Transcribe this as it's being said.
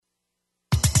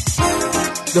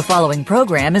The following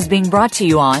program is being brought to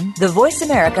you on the Voice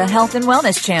America Health and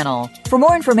Wellness Channel. For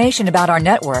more information about our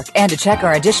network and to check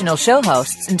our additional show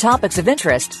hosts and topics of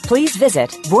interest, please visit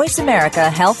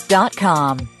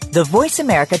voiceamericahealth.com. The Voice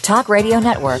America Talk Radio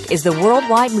Network is the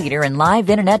worldwide leader in live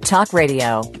Internet talk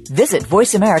radio. Visit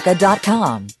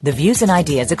voiceamerica.com. The views and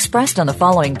ideas expressed on the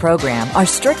following program are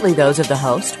strictly those of the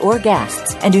host or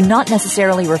guests and do not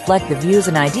necessarily reflect the views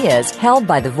and ideas held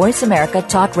by the Voice America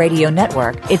Talk Radio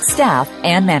Network, its staff,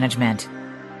 and management.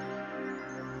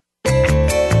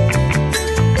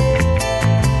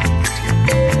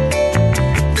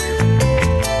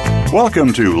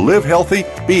 Welcome to Live Healthy,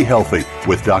 Be Healthy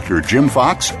with Dr. Jim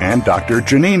Fox and Dr.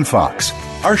 Janine Fox.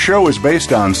 Our show is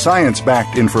based on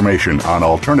science-backed information on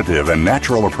alternative and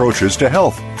natural approaches to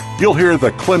health. You'll hear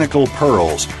the clinical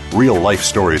pearls, real-life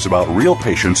stories about real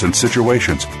patients and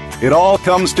situations. It all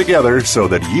comes together so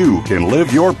that you can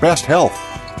live your best health.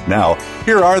 Now,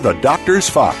 here are the Doctors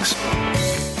Fox.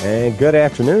 And good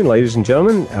afternoon, ladies and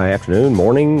gentlemen. Afternoon,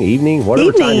 morning, evening,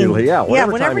 whatever time you're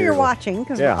whenever you're watching,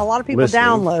 because a lot of people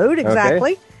download.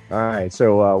 Exactly. Okay. All right.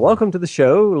 So welcome to the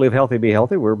show, Live Healthy, Be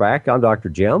Healthy. We're back. I'm Dr.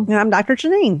 Jim. And I'm Dr.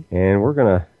 Janine. And we're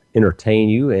going to entertain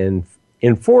you and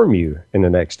inform you in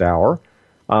the next hour.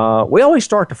 We always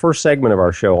start the first segment of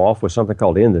our show off with something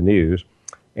called In the News.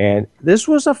 And this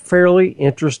was a fairly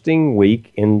interesting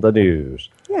week in the news.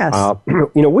 Yes.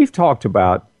 We've talked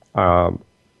about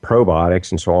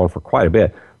probiotics and so on for quite a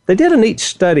bit. They did a neat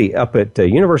study up at the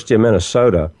University of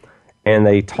Minnesota, and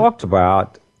they talked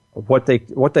about what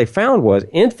they found was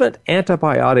infant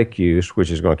antibiotic use,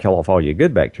 which is going to kill off all your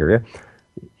good bacteria,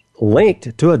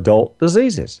 linked to adult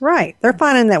diseases. Right. They're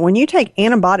finding that when you take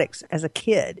antibiotics as a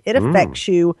kid, it affects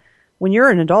you when you're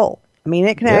an adult. I mean,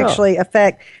 it can actually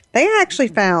affect. They actually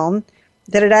found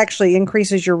that it actually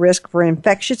increases your risk for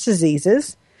infectious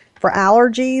diseases, for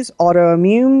allergies,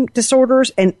 autoimmune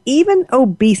disorders, and even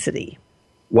obesity.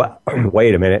 Well,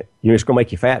 wait a minute. You're just going to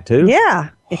make you fat, too? Yeah.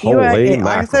 Holy mackerel.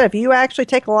 Like I said, if you actually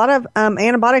take a lot of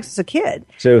antibiotics as a kid.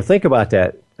 So think about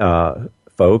that,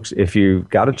 folks. If you've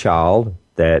got a child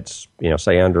that's,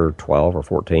 say, under 12 or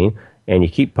 14, and you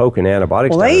keep poking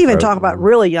antibiotics Well, they even talk about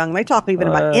really young. They talk even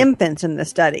about infants in the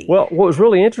study. Well, what was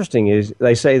really interesting is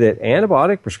they say that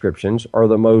antibiotic prescriptions are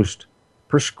the most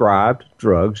prescribed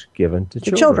drugs given to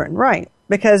children. Right?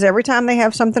 Because every time they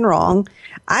have something wrong,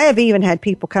 I have even had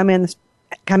people come in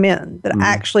that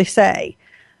actually say,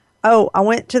 "Oh, I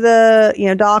went to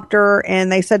the doctor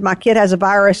and they said my kid has a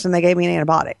virus and they gave me an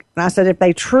antibiotic." And I said, if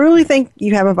they truly think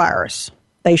you have a virus,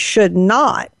 they should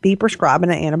not be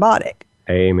prescribing an antibiotic.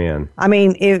 Amen. I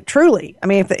mean, and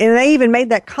they even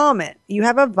made that comment: "You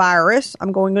have a virus.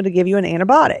 I'm going to give you an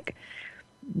antibiotic."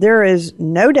 There is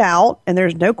no doubt, and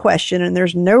there's no question, and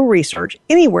there's no research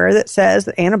anywhere that says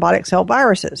that antibiotics help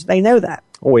viruses. They know that.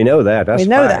 Well, we know that. That's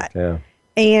fact. Yeah.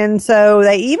 And so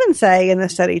they even say in the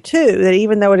study, too, that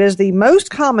even though it is the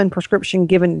most common prescription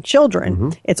given to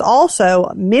children, it's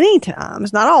also many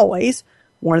times, not always,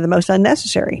 one of the most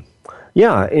unnecessary.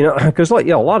 Yeah, because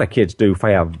a lot of kids do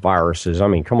have viruses. I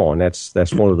mean, come on, that's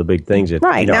one of the big things. That,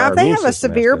 right. Now, if they have a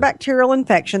severe bacterial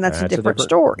infection, that's a different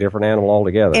story. Different animal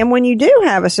altogether. And when you do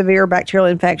have a severe bacterial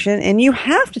infection and you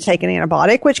have to take an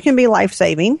antibiotic, which can be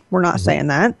life-saving, we're not saying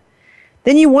that,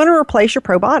 then you want to replace your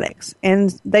probiotics.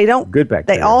 And they don't. Good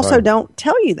bacteria. They also don't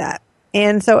tell you that.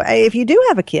 And so if you do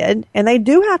have a kid and they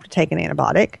do have to take an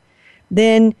antibiotic,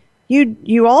 then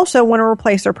you also want to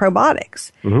replace their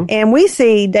probiotics. And we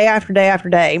see day after day after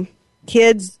day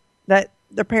kids that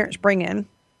their parents bring in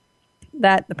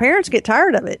that the parents get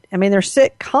tired of it. I mean, they're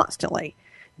sick constantly.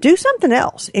 Do something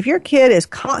else. If your kid is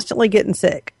constantly getting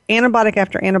sick, antibiotic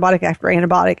after antibiotic after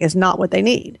antibiotic is not what they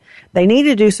need. They need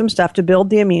to do some stuff to build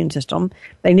the immune system.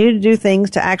 They need to do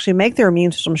things to actually make their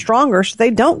immune system stronger so they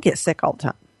don't get sick all the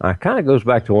time. It kind of goes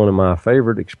back to one of my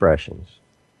favorite expressions.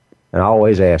 And I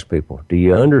always ask people, do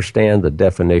you understand the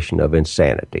definition of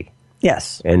insanity?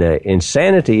 Yes. And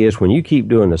insanity is when you keep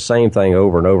doing the same thing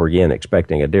over and over again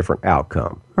expecting a different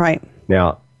outcome. Right.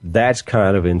 Now, that's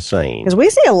kind of insane. Because we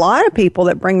see a lot of people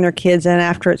that bring their kids in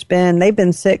after they've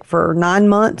been sick for 9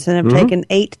 months and have taken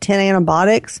 8 to 10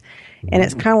 antibiotics. And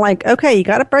it's kind of like, okay, you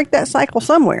got to break that cycle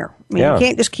somewhere. I mean, you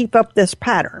can't just keep up this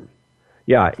pattern.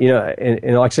 Yeah,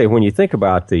 and like I say, when you think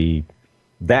about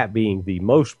that being the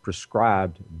most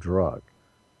prescribed drug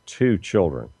to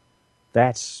children,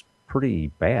 that's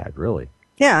pretty bad, really.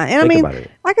 Yeah, and Think I mean,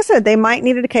 like I said, they might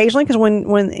need it occasionally because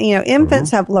when infants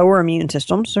have lower immune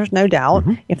systems, there's no doubt.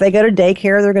 If they go to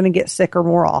daycare, they're going to get sicker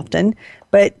more often.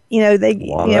 But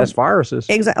that's viruses.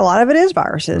 Exactly, a lot of it is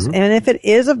viruses, and if it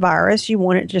is a virus, you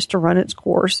want it just to run its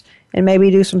course and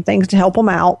maybe do some things to help them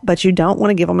out, but you don't want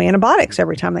to give them antibiotics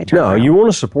every time they turn around. No, you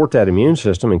want to support that immune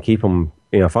system and keep them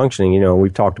functioning.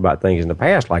 We've talked about things in the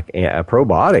past like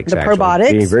probiotics.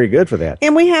 Probiotics being very good for that.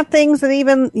 And we have things that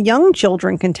even young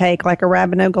children can take, like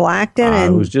arabinogalactin. I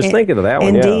was just thinking of that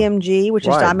one. And DMG, which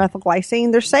is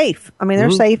dimethylglycine. They're safe. I mean, they're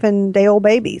safe in day-old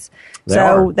babies. They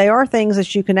are things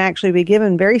that you can actually be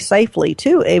given very safely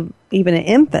to even an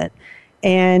infant.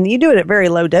 And you do it at very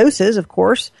low doses, of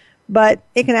course, but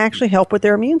it can actually help with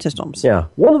their immune systems. Yeah.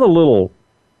 One of the little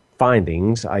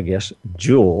findings, I guess,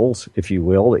 jewels, if you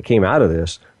will, that came out of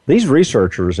this, these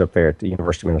researchers up there at the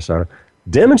University of Minnesota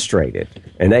demonstrated,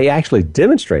 and they actually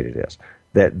demonstrated this,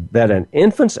 that an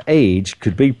infant's age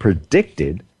could be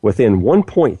predicted within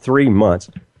 1.3 months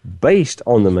based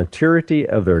on the maturity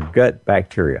of their gut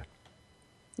bacteria.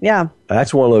 Yeah.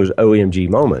 That's one of those OMG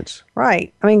moments.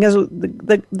 Right. I mean, because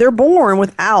they're born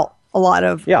without a lot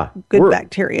of good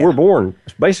bacteria. We're born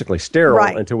basically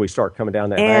sterile until we start coming down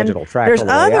that vaginal tract. There's on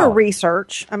the way other out.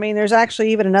 research. I mean, there's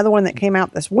actually even another one that came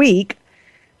out this week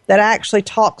that actually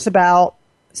talks about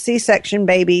C-section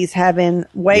babies having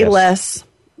way less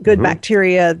good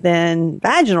bacteria than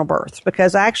vaginal births,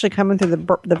 because actually coming through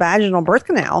the vaginal birth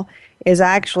canal is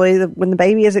actually when the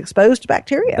baby is exposed to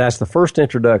bacteria. That's the first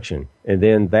introduction. And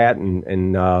then that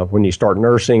and when you start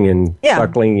nursing and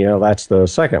suckling, that's the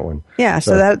second one. Yeah,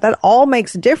 so that all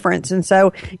makes a difference. And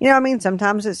so, I mean,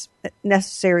 sometimes it's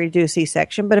necessary to do a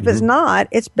C-section, but if it's not,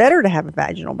 it's better to have a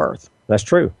vaginal birth. That's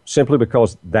true, simply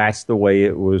because that's the way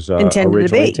it was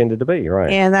originally intended to be, right?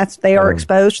 And they are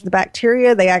exposed to the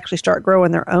bacteria. They actually start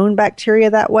growing their own bacteria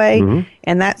that way.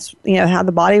 And that's, how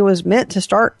the body was meant to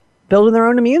start building their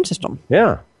own immune system.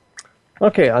 Yeah.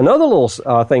 Okay, another little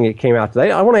thing that came out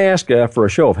today. I want to ask for a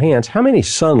show of hands, how many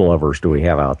sun lovers do we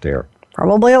have out there?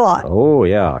 Probably a lot. Oh,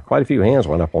 yeah. Quite a few hands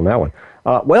went up on that one.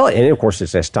 Well, and of course,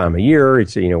 it's this time of year.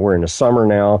 It's, we're in the summer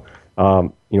now.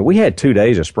 We had 2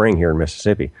 days of spring here in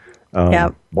Mississippi.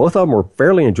 Both of them were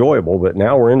fairly enjoyable, but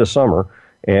now we're into summer.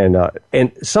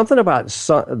 And something about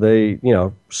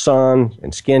sun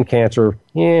and skin cancer,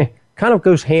 kind of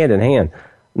goes hand in hand.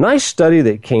 Nice study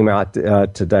that came out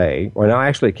today. Well, no,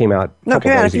 actually it came out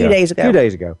a few days ago. A few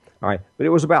days ago. All right. But it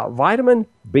was about vitamin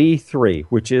B3,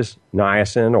 which is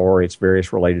niacin or its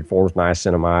various related forms,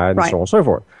 niacinamide and so on and so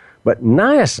forth. But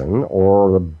niacin,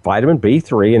 or the vitamin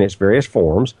B3 in its various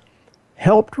forms,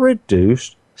 helped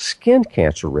reduce skin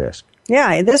cancer risk.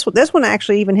 Yeah, this one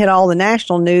actually even hit all the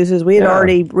national news. As we had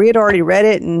already read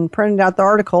it and printed out the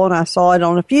article, and I saw it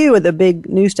on a few of the big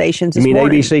news stations this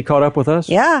morning. ABC caught up with us?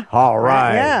 Yeah. All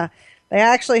right. Yeah. They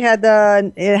actually had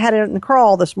it in the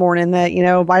crawl this morning that,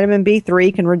 vitamin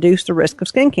B3 can reduce the risk of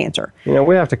skin cancer.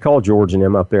 We have to call George and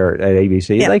them up there at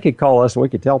ABC. Yeah. They could call us and we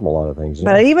could tell them a lot of things.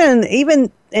 But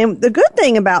even and the good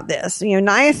thing about this,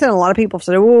 niacin, a lot of people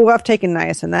said, oh, I've taken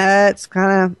niacin. That's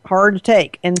kind of hard to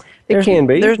take. And it can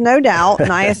be. There's no doubt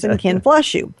niacin can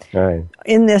flush you. Right.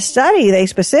 In this study, they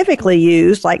specifically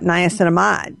used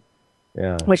niacinamide,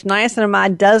 which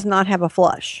niacinamide does not have a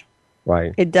flush.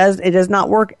 Right. It does not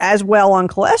work as well on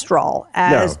cholesterol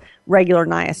as regular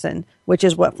niacin, which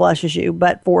is what flushes you.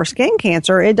 But for skin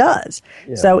cancer, it does.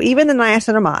 Yeah. So even the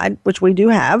niacinamide, which we do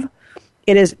have,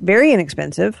 it is very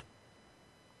inexpensive.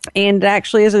 And it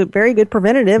actually is a very good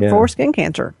preventative for skin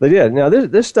cancer. They did. Now,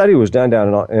 this study was done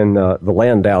down in the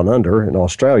land down under in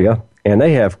Australia, and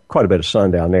they have quite a bit of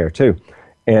sun down there, too.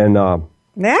 And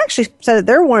they actually said that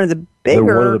they're one of the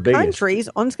bigger countries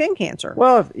on skin cancer.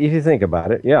 Well, if you think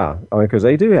about it, because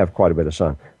they do have quite a bit of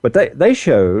sun. But they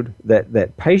showed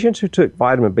that patients who took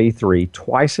vitamin B3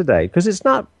 twice a day, because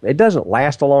it doesn't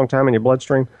last a long time in your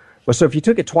bloodstream, but so if you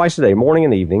took it twice a day, morning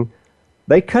and evening,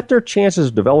 they cut their chances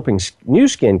of developing new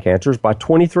skin cancers by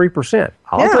 23%.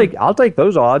 I'll take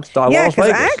those odds to Las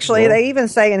because Vegas. Actually, they even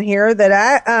say in here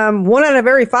that 1 out of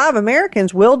every 5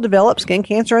 Americans will develop skin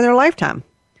cancer in their lifetime.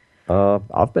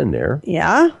 I've been there.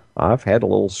 Yeah. I've had a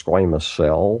little squamous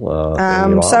cell. Like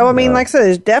I said,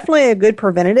 it's definitely a good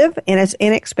preventative, and it's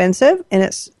inexpensive, and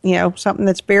it's, something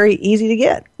that's very easy to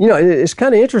get. It's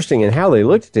kind of interesting in how they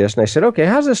looked at this, and they said, okay,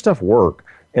 how does this stuff work?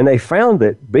 And they found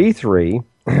that B3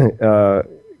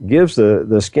 gives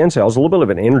the skin cells a little bit of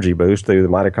an energy boost through the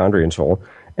mitochondria and so on,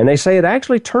 and they say it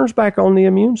actually turns back on the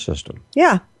immune system.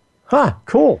 Yeah. Huh,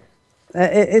 cool.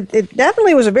 It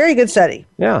definitely was a very good study.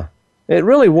 Yeah. It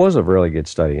really was a really good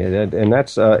study, and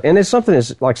that's and it's something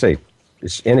that's, like I say,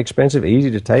 it's inexpensive,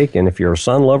 easy to take, and if you're a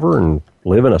sun lover and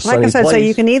live in a sunny place. So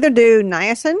you can either do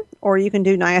niacin or you can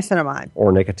do niacinamide.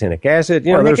 Or nicotinic acid.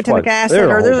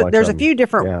 There's a few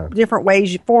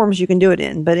different forms you can do it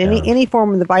in, but any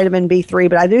form of the vitamin B3.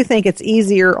 But I do think it's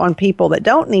easier on people that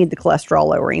don't need the cholesterol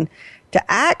lowering to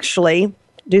actually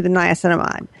do the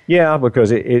niacinamide. Yeah,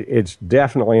 because it's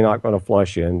definitely not going to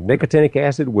flush you. And nicotinic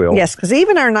acid will. Yes, because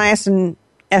even our niacin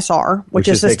SR, which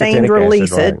is sustained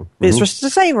release, it's a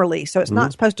sustained release, so it's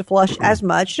not supposed to flush as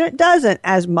much. It doesn't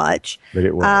as much. But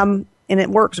it will. And it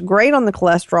works great on the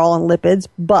cholesterol and lipids,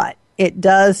 but it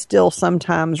does still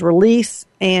sometimes release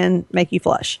and make you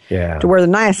flush. Yeah. To where the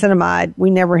niacinamide, we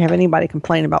never have anybody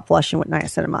complain about flushing with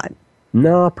niacinamide.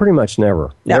 No, pretty much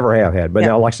never. Yep. Never have had. But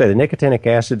now, like I say, the nicotinic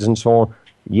acids and so on,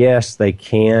 yes, they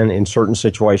can, in certain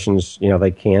situations,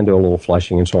 they can do a little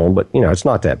flushing and so on, but, it's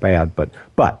not that bad. But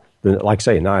like I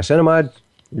say, niacinamide,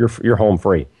 you're home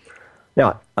free.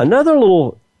 Now, another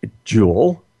little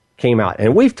jewel came out,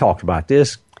 and we've talked about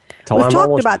this. We've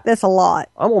talked about this a lot.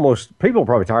 People are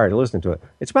probably tired of listening to it.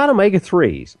 It's about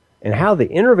omega-3s and how the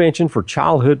intervention for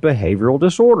childhood behavioral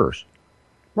disorders.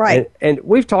 Right. And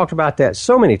we've talked about that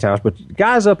so many times, but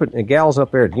gals up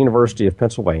there at the University of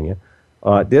Pennsylvania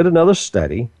did another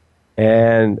study,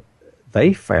 and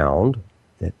they found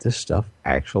that this stuff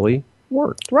actually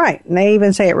worked. Right. And they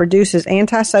even say it reduces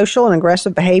antisocial and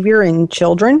aggressive behavior in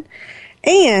children.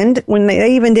 And when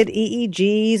they even did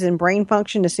EEGs and brain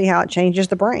function to see how it changes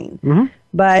the brain. Mm-hmm.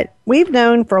 But we've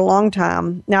known for a long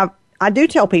time. Now, I do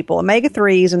tell people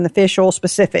omega-3s and the fish oil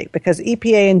specific because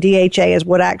EPA and DHA is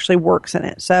what actually works in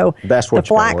it. So that's what the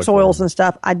flax oils and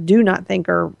stuff I do not think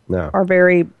are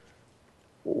very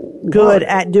good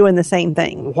at doing the same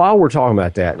thing. While we're talking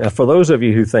about that, now for those of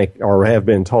you who think or have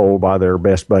been told by their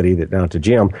best buddy down at the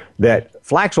gym that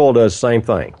flax oil does the same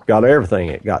thing, got everything,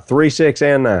 it got 3, 6,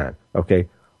 and 9. Okay,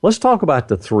 let's talk about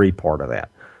the 3 part of that.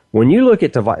 When you look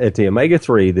at the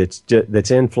omega-3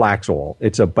 that's in flax oil,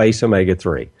 it's a base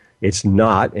omega-3. It's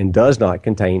not and does not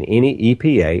contain any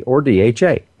EPA or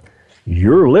DHA.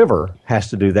 Your liver has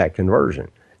to do that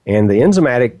conversion. And the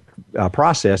enzymatic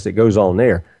process that goes on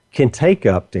there can take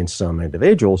up, in some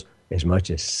individuals, as much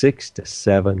as 6 to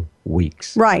 7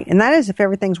 weeks. Right, and that is if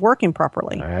everything's working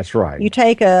properly. That's right. You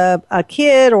take a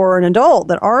kid or an adult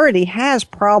that already has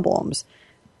problems,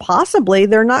 possibly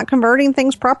they're not converting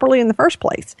things properly in the first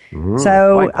place.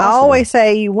 So I always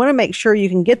say you want to make sure you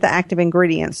can get the active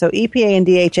ingredients. So EPA and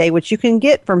DHA, which you can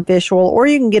get from fish oil or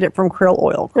you can get it from krill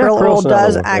oil. Krill oil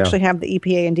does actually have the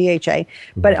EPA and DHA.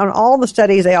 But on all the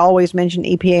studies, they always mention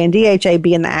EPA and DHA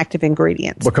being the active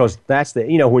ingredients. Because that's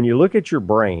when you look at your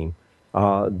brain,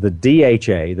 the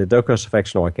DHA, the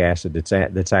docosahexaenoic acid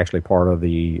that's actually part of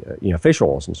the fish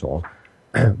oils and so on,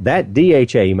 that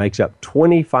DHA makes up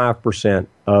 25%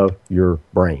 of your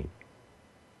brain.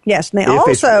 Yes, and they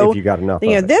also, if you got enough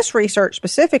this research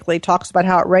specifically talks about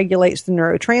how it regulates the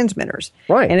neurotransmitters.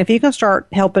 Right. And if you can start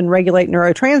helping regulate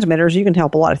neurotransmitters, you can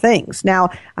help a lot of things.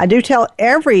 Now, I do tell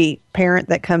every parent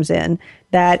that comes in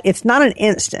that it's not an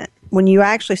instant. When you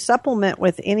actually supplement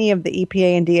with any of the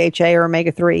EPA and DHA or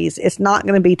omega-3s, it's not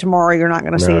going to be tomorrow. You're not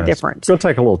going to see a difference. It's going to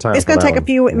take a little time. It's going to take a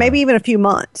few, maybe even a few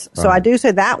months. So I do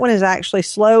say that one is actually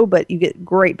slow, but you get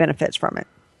great benefits from it.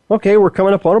 Okay, we're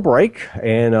coming up on a break,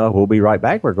 and we'll be right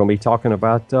back. We're going to be talking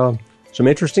about some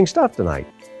interesting stuff tonight.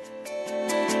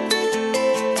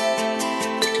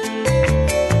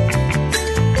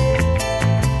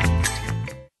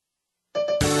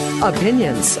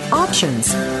 Opinions,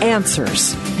 options,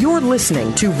 answers. You're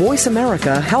listening to Voice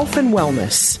America Health and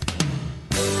Wellness.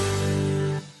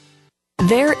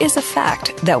 There is a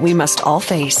fact that we must all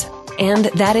face, and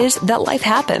that is that life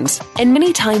happens. And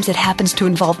many times it happens to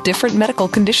involve different medical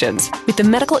conditions. With the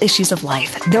medical issues of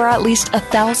life, there are at least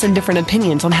 1,000 different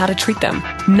opinions on how to treat them.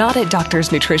 Not at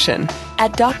Doctor's Nutrition.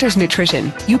 At Doctor's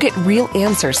Nutrition, you get real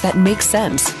answers that make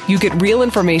sense. You get real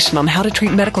information on how to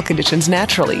treat medical conditions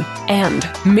naturally, and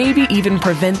maybe even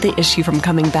prevent the issue from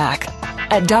coming back.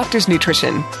 At Doctor's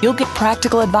Nutrition, you'll get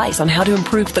practical advice on how to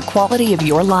improve the quality of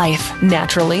your life,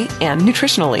 naturally and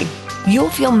nutritionally.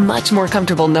 You'll feel much more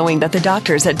comfortable knowing that the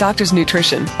doctors at Doctor's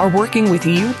Nutrition are working with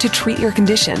you to treat your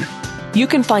condition. You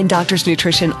can find Doctor's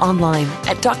Nutrition online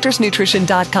at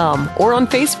doctorsnutrition.com or on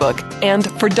Facebook.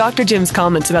 And for Dr. Jim's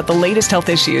comments about the latest health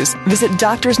issues, visit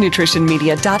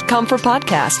doctorsnutritionmedia.com for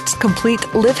podcasts,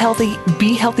 complete Live Healthy,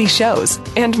 Be Healthy shows,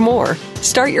 and more.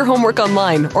 Start your homework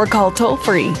online or call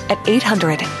toll-free at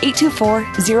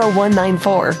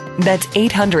 800-824-0194. That's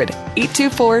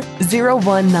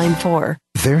 800-824-0194.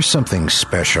 There's something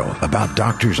special about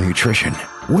Doctor's Nutrition.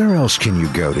 Where else can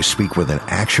you go to speak with an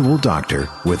actual doctor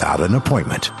without an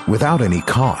appointment, without any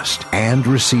cost, and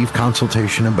receive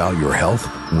consultation about your health?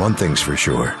 One thing's for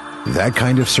sure, That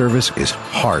kind of service is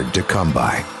hard to come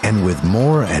by. And with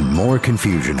more and more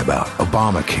confusion about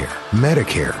Obamacare,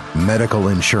 Medicare, medical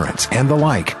insurance, and the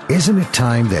like, isn't it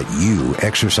time that you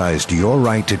exercised your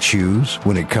right to choose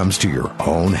when it comes to your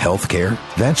own health care?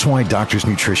 That's why Doctor's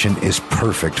Nutrition is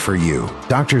perfect for you.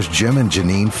 Doctors Jim and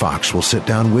Janine Fox will sit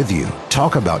down with you,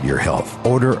 talk about your health,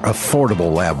 order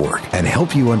affordable lab work, and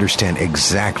help you understand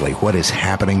exactly what is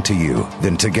happening to you.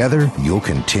 Then together, you'll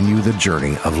continue the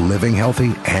journey of living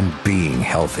healthy and being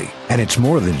healthy. And it's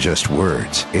more than just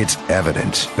words. It's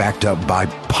evidence backed up by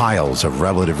piles of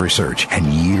relative research and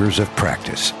years of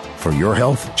practice. For your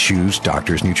health, choose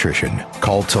Doctor's Nutrition.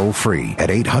 Call toll-free at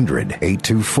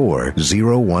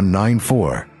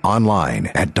 800-824-0194. Online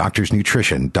at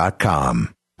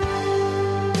doctorsnutrition.com.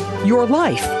 Your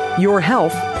life, your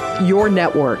health, your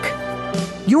network.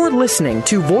 You're listening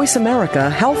to Voice America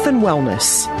Health and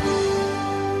Wellness.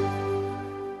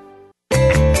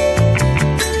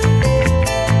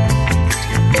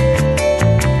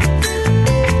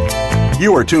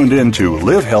 You are tuned in to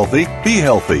Live Healthy, Be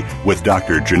Healthy with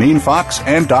Dr. Janine Fox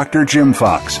and Dr. Jim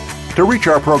Fox. To reach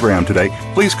our program today,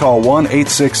 please call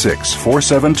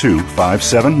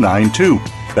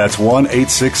 1-866-472-5792. That's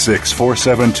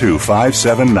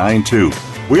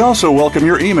 1-866-472-5792. We also welcome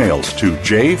your emails to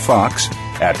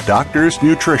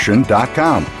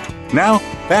jfox@doctorsnutrition.com. Now,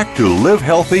 back to Live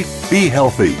Healthy, Be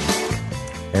Healthy.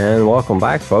 And welcome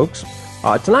back, folks.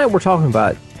 Tonight we're talking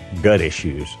about gut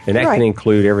issues, and that can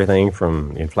include everything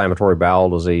from inflammatory bowel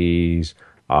disease,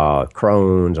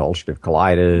 Crohn's, ulcerative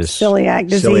colitis, celiac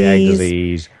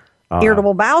disease,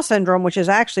 irritable bowel syndrome, which is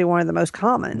actually one of the most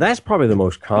common. That's probably the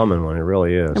most common one. It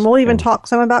really is. And we'll even talk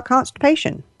some about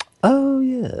constipation. Oh,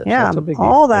 yes. Yeah, that's a biggie.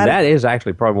 all that. And that is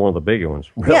actually probably one of the bigger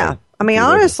ones. Really. Yeah. I mean,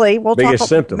 honestly, we'll biggest talk.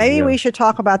 Symptom, maybe we should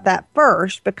talk about that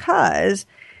first, because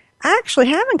actually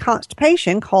having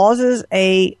constipation causes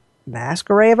a vast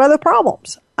array of other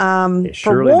problems.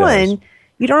 For one,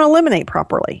 you don't eliminate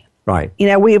properly. Right. You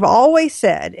know, we've always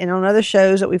said, and on other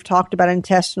shows that we've talked about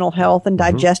intestinal health and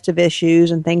digestive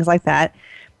issues and things like that,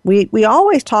 we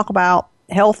always talk about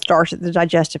health starts at the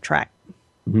digestive tract.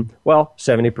 Well,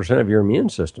 70% of your immune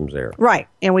system's there. Right.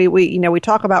 And we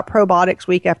talk about probiotics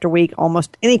week after week.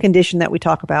 Almost any condition that we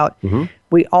talk about,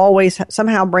 we always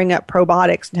somehow bring up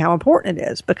probiotics and how important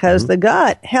it is, because the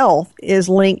gut health is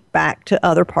linked back to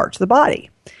other parts of the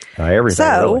body. Everything.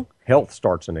 So, really. Health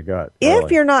starts in the gut. If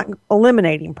you're not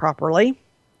eliminating properly,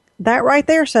 that right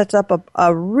there sets up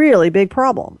a really big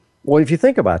problem. Well, if you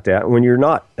think about that, when you're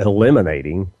not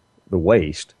eliminating the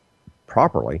waste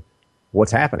properly,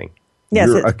 what's happening? Yes,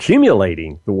 you're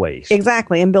accumulating the waste.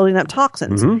 Exactly, and building up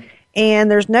toxins.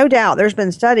 And there's no doubt, there's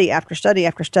been study after study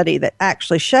after study that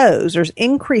actually shows there's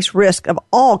increased risk of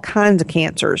all kinds of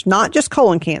cancers, not just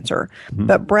colon cancer,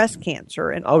 but breast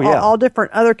cancer and all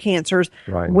different other cancers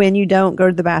when you don't go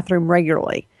to the bathroom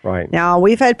regularly. Right. Now,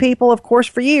 we've had people, of course,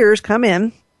 for years come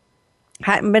in,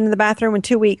 hadn't been in the bathroom in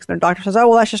 2 weeks, and their doctor says, oh,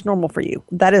 well, that's just normal for you.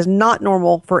 That is not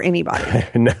normal for anybody.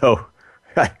 No.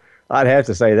 I'd have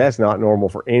to say that's not normal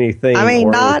for anything or any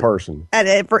person.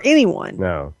 For anyone.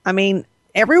 No. I mean,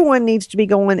 everyone needs to be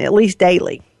going at least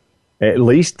daily. At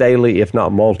least daily, if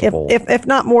not multiple. If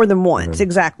not more than once,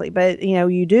 exactly. But,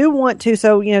 you do want to,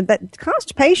 so, that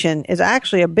constipation is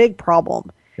actually a big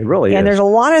problem. It really is. And there's a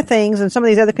lot of things, and some of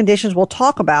these other conditions we'll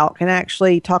talk about can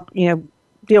actually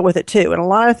deal with it too. And a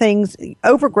lot of things,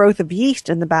 overgrowth of yeast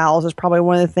in the bowels is probably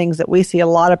one of the things that we see a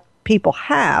lot of people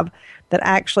have that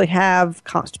actually have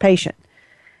constipation.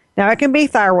 Now, it can be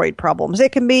thyroid problems.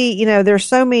 It can be, there's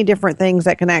so many different things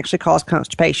that can actually cause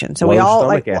constipation. So low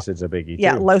stomach acid's a biggie,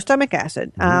 yeah, too. Low stomach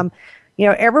acid.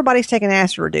 Everybody's taking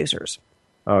acid reducers.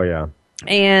 Oh, yeah.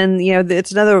 And,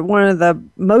 it's another one of the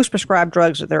most prescribed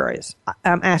drugs that there is,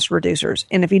 acid reducers.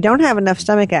 And if you don't have enough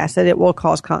stomach acid, it will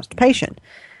cause constipation.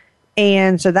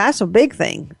 And so that's a big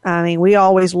thing. I mean, we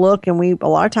always look, and a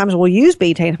lot of times we'll use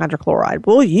betaine hydrochloride.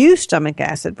 We'll use stomach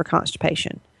acid for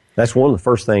constipation. That's one of the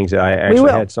first things. I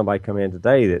actually had somebody come in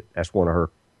today that's one of her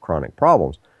chronic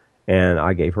problems. And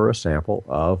I gave her a sample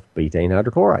of betaine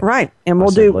hydrochloride. Right. And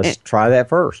let's try that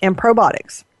first. And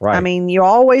probiotics. Right. I mean, you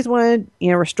always want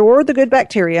to, restore the good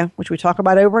bacteria, which we talk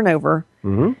about over and over.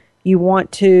 You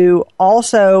want to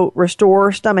also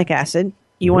restore stomach acid.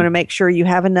 You want to make sure you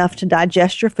have enough to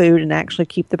digest your food and actually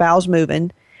keep the bowels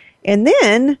moving. And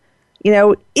then,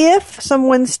 if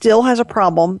someone still has a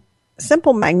problem,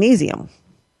 simple magnesium.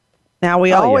 Now,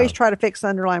 we always try to fix the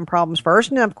underlying problems first.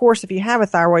 And, of course, if you have a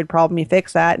thyroid problem, you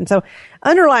fix that. And so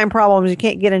underlying problems, you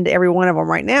can't get into every one of them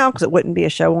right now because it wouldn't be a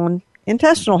show on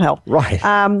intestinal health. Right.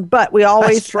 But we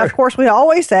always, of course, we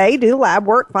always say, do lab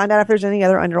work, find out if there's any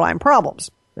other underlying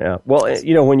problems. Yeah. Well,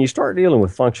 when you start dealing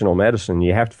with functional medicine,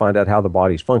 you have to find out how the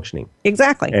body's functioning.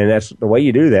 Exactly. And that's the way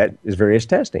you do that is various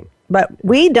testing. But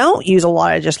we don't use a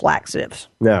lot of just laxatives.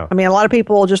 No. I mean, a lot of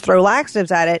people will just throw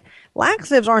laxatives at it.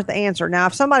 Laxatives aren't the answer. Now,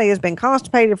 if somebody has been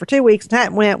constipated for 2 weeks and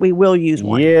hasn't went, we will use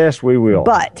one. Yes, we will.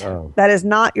 But that is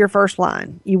not your first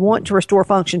line. You want to restore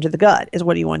function to the gut is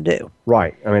what you want to do.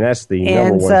 Right. I mean, that's the number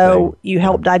one And thing. so you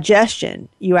help digestion.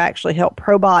 You actually help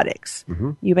probiotics.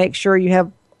 Mm-hmm. You make sure you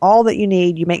have all that you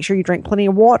need. You make sure you drink plenty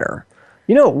of water.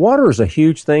 Water is a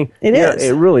huge thing. It is.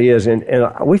 It really is. And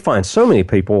we find so many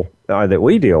people that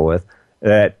we deal with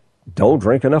that don't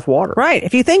drink enough water. Right.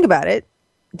 If you think about it,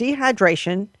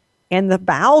 dehydration and the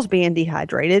bowels being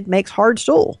dehydrated makes hard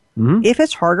stool. Mm-hmm. If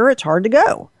it's harder, it's hard to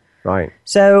go. Right.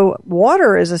 So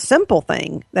water is a simple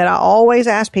thing that I always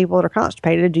ask people that are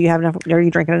constipated, are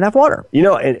you drinking enough water?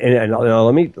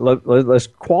 Let's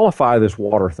qualify this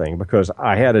water thing, because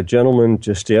I had a gentleman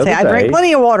just the other day. I drink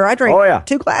plenty of water. I drink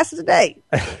 2 glasses a day.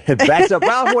 That's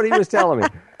about what he was telling me.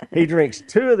 He drinks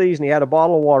 2 of these, and he had a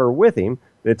bottle of water with him.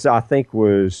 I think it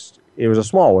was a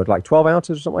small one, like 12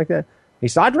 ounces or something like that. He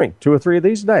said, I drink 2 or 3 of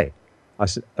these a day. I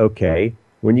said, okay.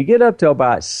 When you get up to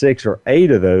about 6 or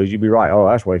 8 of those, you'd be right. Oh,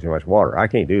 that's way too much water. I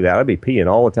can't do that. I'd be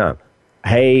peeing all the time.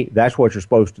 Hey, that's what you're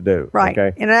supposed to do. Right.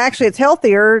 Okay? And actually, it's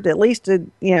healthier to at least to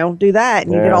do that,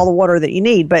 and you get all the water that you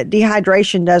need. But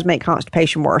dehydration does make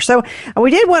constipation worse. So we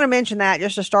did want to mention that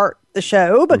just to start the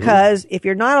show, because if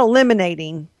you're not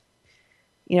eliminating,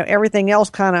 everything else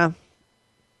kind of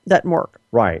doesn't work.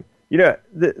 Right.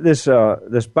 This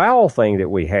bowel thing that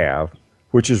we have,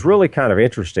 which is really kind of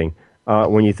interesting.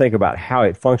 When you think about how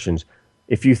it functions,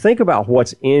 if you think about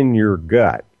what's in your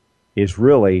gut is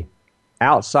really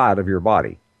outside of your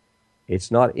body. It's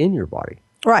not in your body.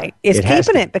 Right. It's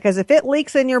keeping it, because if it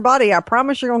leaks in your body, I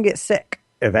promise you're going to get sick.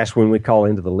 And that's when we call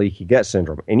into the leaky gut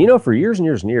syndrome. And for years and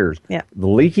years and years, the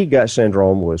leaky gut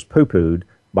syndrome was poo-pooed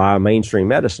by mainstream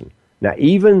medicine. Now,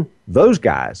 even those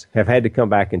guys have had to come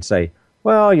back and say,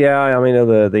 well, yeah, I mean,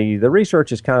 the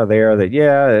research is kind of there that,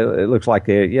 it looks like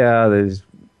there's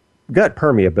gut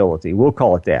permeability. We'll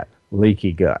call it that.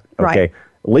 Leaky gut. Okay. Right.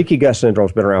 Leaky gut syndrome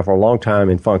has been around for a long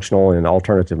time in functional and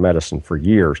alternative medicine for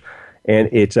years. And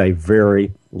it's a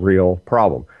very real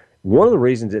problem. One of the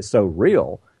reasons it's so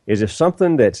real is if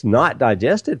something that's not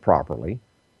digested properly,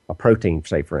 a protein,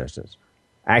 say, for instance,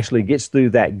 actually gets through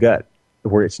that gut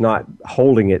where it's not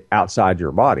holding it outside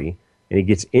your body and it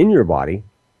gets in your body,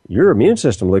 your immune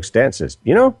system looks at that and says,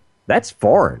 that's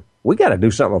foreign. We got to do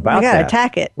something about that. We got to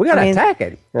attack it. We got to attack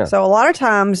it. Yeah. So a lot of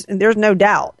times, there's no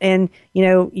doubt. And,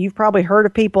 you've probably heard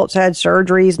of people that's had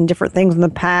surgeries and different things in the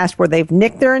past where they've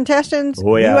nicked their intestines.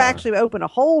 Oh, yeah. You actually open a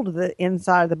hole to the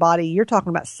inside of the body. You're talking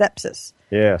about sepsis.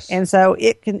 Yes. And so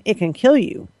it can kill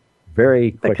you.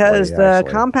 Very quickly, because the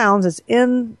compounds that's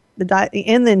in the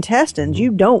intestines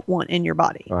you don't want in your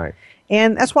body. Right.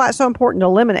 And that's why it's so important to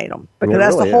eliminate them, because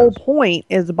that's the whole point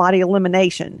is the body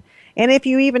elimination. And if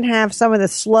you even have some of the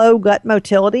slow gut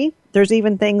motility, there's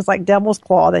even things like devil's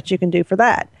claw that you can do for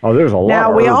that. Oh, there's a lot. Now,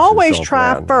 of we herbs always and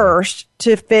try stuff first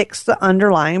to fix the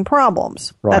underlying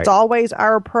problems. Right. That's always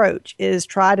our approach, is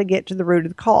try to get to the root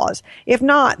of the cause. If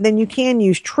not, then you can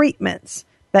use treatments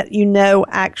that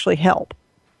actually help,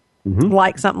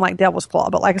 like something like devil's claw.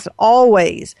 But like I said,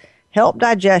 always help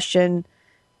digestion,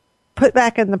 put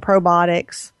back in the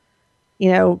probiotics,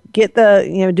 get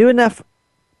do enough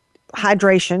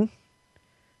hydration.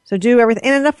 So do everything,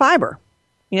 and enough fiber.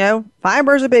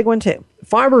 Fiber is a big one too.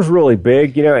 Fiber is really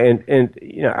big, and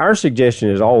our suggestion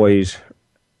is always,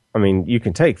 you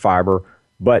can take fiber,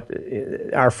 but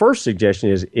our first suggestion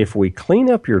is if we clean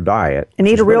up your diet. And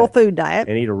eat a real food diet.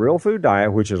 And eat a real food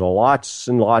diet, which is lots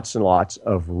and lots and lots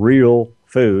of real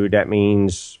food. That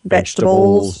means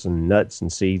vegetables and nuts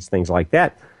and seeds, things like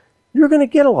that. You're going to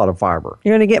get a lot of fiber.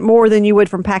 You're going to get more than you would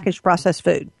from packaged processed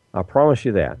food. I promise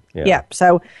you that. Yeah.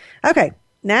 So, okay.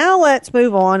 Now let's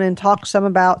move on and talk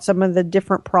about some of the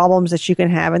different problems that you can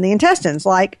have in the intestines,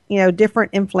 like,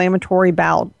 different inflammatory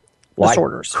bowel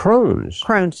disorders.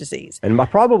 Crohn's disease. And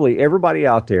probably everybody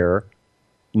out there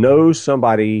knows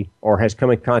somebody or has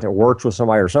come in contact, works with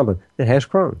somebody or something that has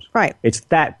Crohn's. Right. It's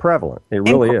that prevalent. It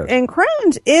really is. And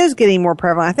Crohn's is getting more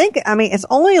prevalent. I think, it's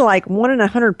only like 1 in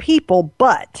 100 people,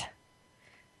 but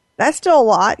that's still a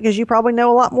lot, because you probably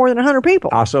know a lot more than 100 people.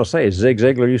 I was going to say, Zig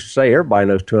Ziglar used to say everybody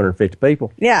knows 250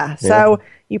 people. Yeah, so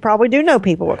you probably do know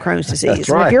people with Crohn's disease. That's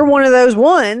right. And if you're one of those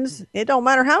ones, it don't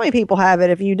matter how many people have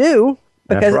it if you do,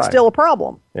 because it's still a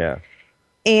problem. Yeah.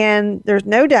 And there's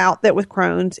no doubt that with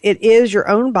Crohn's, it is your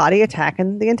own body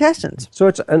attacking the intestines. So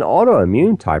it's an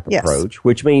autoimmune type approach,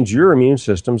 which means your immune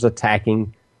system's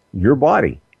attacking your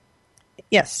body.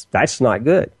 Yes. That's not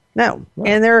good. No.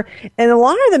 And a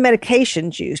lot of the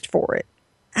medications used for it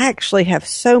actually have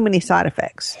so many side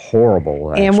effects.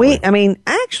 Horrible, actually. And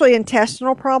actually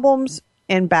intestinal problems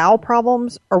and bowel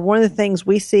problems are one of the things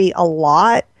we see a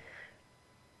lot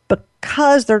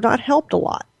because they're not helped a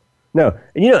lot. No,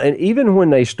 and even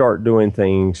when they start doing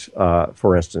things,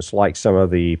 for instance, like some of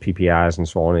the PPIs and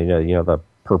so on, the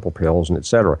purple pills and et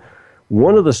cetera,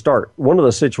 one of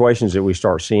the situations that we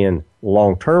start seeing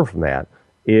long term from that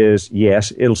is,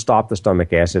 yes, it'll stop the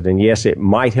stomach acid, and yes, it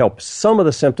might help some of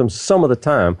the symptoms some of the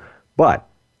time, but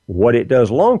what it does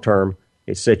long term,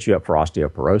 it sets you up for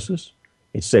osteoporosis,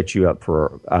 it sets you up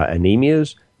for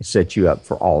anemias, it sets you up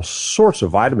for all sorts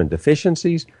of vitamin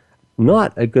deficiencies.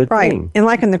 Not a good thing. And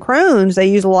like in the Crohn's, they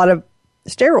use a lot of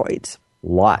steroids.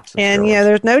 Lots of and, steroids.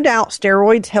 There's no doubt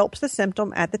steroids helps the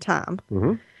symptom at the time.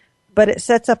 Mm-hmm. But it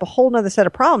sets up a whole other set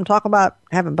of problems. Talk about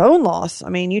having bone loss. I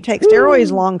mean, you take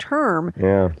steroids long term,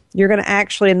 you're going to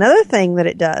actually, another thing that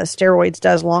it does, steroids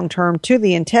does long term to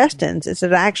the intestines, is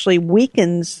it actually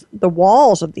weakens the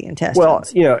walls of the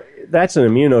intestines. Well, that's an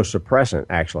immunosuppressant,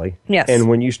 actually. Yes. And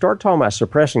when you start talking about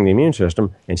suppressing the immune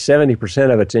system and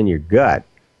 70% of it's in your gut,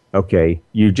 okay,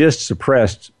 you just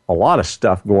suppressed a lot of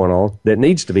stuff going on that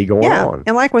needs to be going on.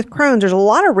 And like with Crohn's, there's a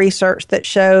lot of research that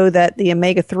show that the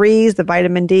omega-3s, the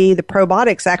vitamin D, the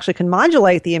probiotics actually can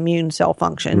modulate the immune cell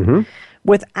function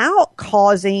without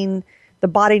causing the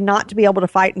body not to be able to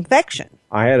fight infection.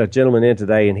 I had a gentleman in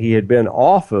today, and he had been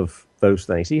off of those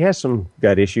things. He has some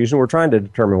gut issues, and we're trying to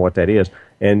determine what that is.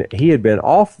 And he had been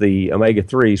off the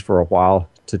omega-3s for a while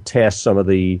to test some of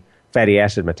the fatty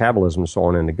acid metabolism and so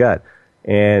on in the gut.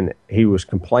 And he was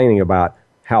complaining about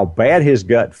how bad his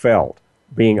gut felt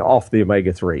being off the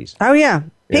omega-3s. Oh, yeah.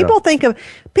 People,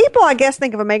 I guess,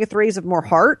 think of omega-3s of more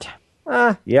heart.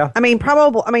 Yeah. I mean,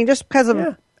 just because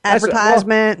of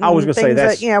advertisement. I was going to say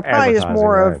that's probably just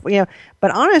more of,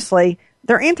 but honestly,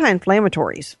 they're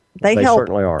anti-inflammatories. They help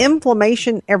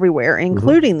inflammation everywhere,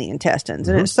 including the intestines.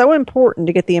 And it's so important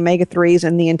to get the omega-3s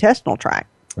in the intestinal tract.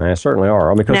 They certainly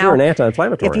are. Because they're an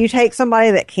anti-inflammatory. If you take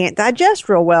somebody that can't digest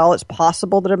real well, it's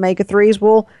possible that omega-3s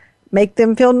will make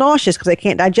them feel nauseous because they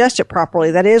can't digest it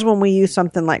properly. That is when we use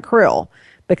something like krill,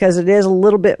 because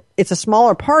it's a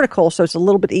smaller particle, so it's a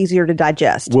little bit easier to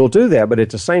digest. We'll do that, but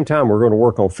at the same time, we're going to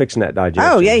work on fixing that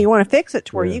digestion. Oh, yeah, you want to fix it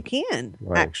to where you can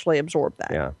actually absorb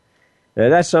that. Yeah. Now,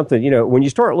 that's something, when you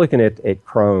start looking at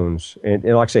Crohn's, and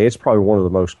like I say, it's probably one of the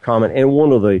most common and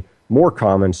one of the more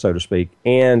common, so to speak,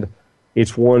 and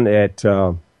it's one that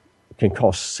can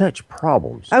cause such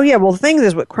problems. Oh, yeah. Well, the thing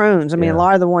is with Crohn's, a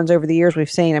lot of the ones over the years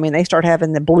we've seen, they start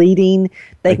having the bleeding.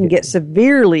 They can get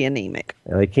severely anemic.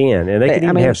 Yeah, they can. And they can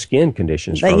even have skin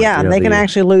conditions. They can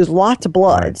actually lose lots of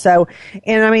blood. Right. So,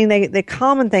 and the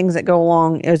common things that go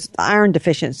along is the iron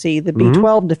deficiency, the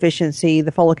B12 deficiency,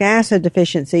 the folic acid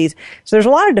deficiencies. So there's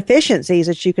a lot of deficiencies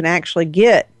that you can actually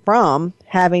get from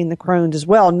having the Crohn's as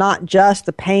well, not just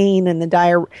the pain and the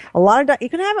diarrhea. You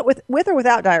can have it with or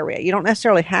without diarrhea. You don't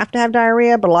necessarily have to have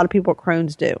diarrhea, but a lot of people with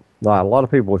Crohn's do. A lot of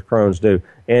people with Crohn's do.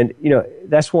 And,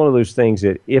 that's one of those things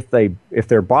that if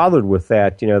they're bothered with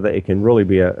that, that it can really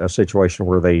be a situation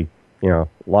where they, a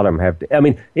lot of them have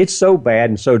to, it's so bad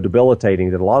and so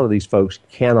debilitating that a lot of these folks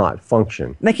cannot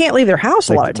function. They can't leave their house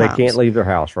a lot of times. They can't leave their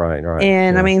house, right.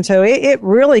 And, so it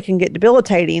really can get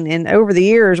debilitating. And over the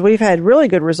years, we've had really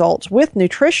good results with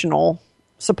nutritional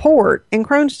support in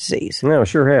Crohn's disease. Yeah, we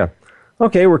sure have.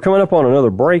 Okay, we're coming up on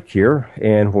another break here.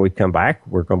 And when we come back,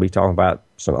 we're going to be talking about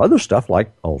some other stuff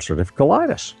like ulcerative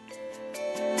colitis.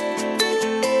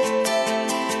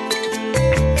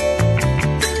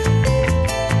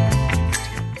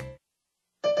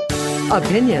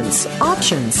 Opinions,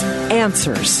 options,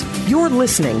 answers. You're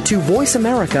listening to Voice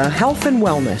America Health and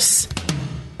Wellness.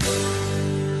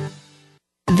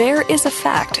 There is a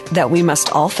fact that we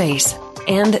must all face,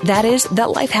 and that is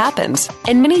that life happens.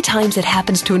 And many times it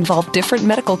happens to involve different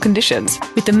medical conditions.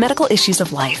 With the medical issues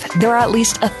of life, there are at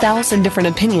least 1,000 different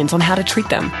opinions on how to treat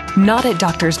them. Not at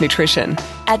Doctor's Nutrition.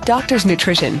 At Doctor's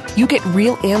Nutrition, you get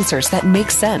real answers that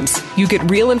make sense. You get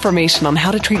real information on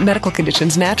how to treat medical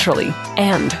conditions naturally,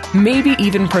 and maybe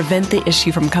even prevent the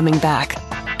issue from coming back.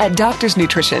 At Doctor's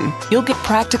Nutrition, you'll get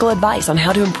practical advice on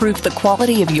how to improve the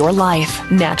quality of your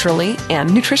life, naturally and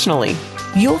nutritionally.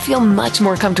 You'll feel much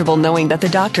more comfortable knowing that the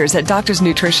doctors at Doctor's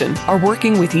Nutrition are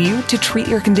working with you to treat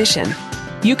your condition.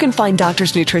 You can find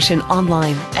Doctor's Nutrition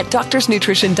online at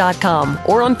doctorsnutrition.com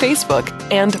or on Facebook.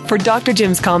 And for Dr.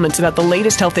 Jim's comments about the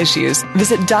latest health issues,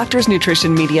 visit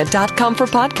doctorsnutritionmedia.com for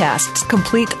podcasts,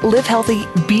 complete Live Healthy,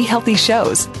 Be Healthy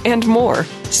shows, and more.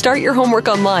 Start your homework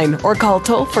online or call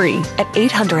toll-free at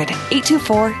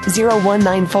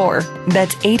 800-824-0194.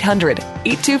 That's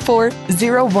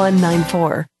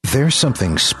 800-824-0194. There's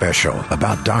something special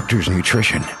about Doctor's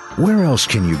Nutrition. Where else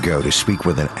can you go to speak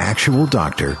with an actual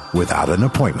doctor without an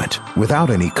appointment, without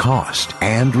any cost,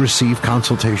 and receive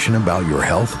consultation about your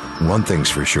health? One thing's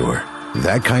for sure.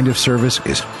 That kind of service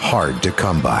is hard to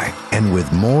come by. And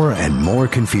with more and more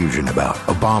confusion about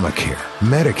Obamacare,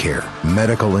 Medicare,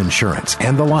 medical insurance,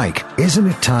 and the like, isn't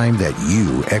it time that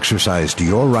you exercised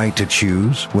your right to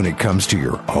choose when it comes to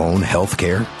your own health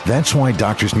care? That's why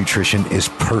Doctor's Nutrition is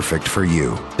perfect for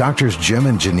you. Doctors Jim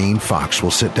and Janine Fox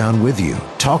will sit down with you,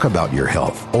 talk about your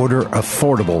health, order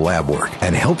affordable lab work,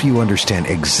 and help you understand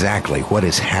exactly what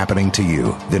is happening to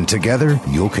you. Then together,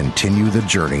 you'll continue the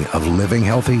journey of living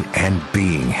healthy and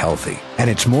being healthy. And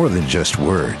it's more than just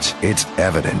words. It's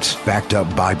evidence backed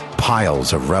up by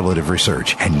piles of relative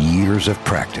research and years of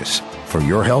practice. For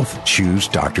your health, choose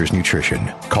Doctor's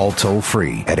Nutrition. Call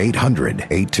toll-free at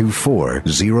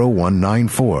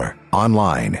 800-824-0194.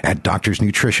 Online at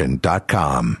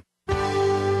doctorsnutrition.com.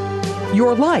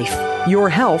 Your life, your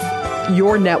health,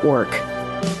 your network.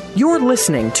 You're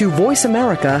listening to Voice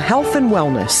America Health and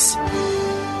Wellness.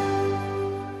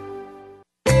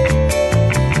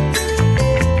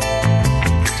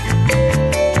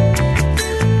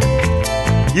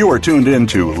 You are tuned in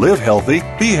to Live Healthy,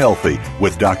 Be Healthy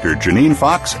with Dr. Janine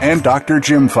Fox and Dr.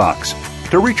 Jim Fox.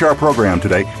 To reach our program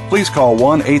today, please call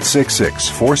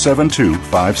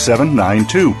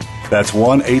 1-866-472-5792. That's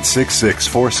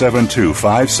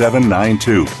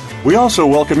 1-866-472-5792. We also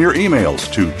welcome your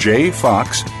emails to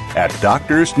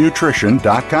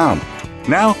jfox@doctorsnutrition.com.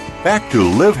 Now, back to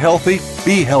Live Healthy,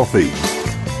 Be Healthy.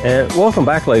 And welcome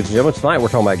back, ladies and gentlemen. Tonight we're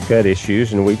talking about gut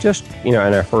issues, and we just, in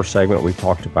our first segment, we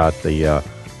talked about the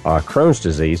Crohn's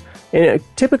disease. And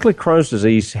typically, Crohn's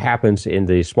disease happens in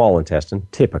the small intestine,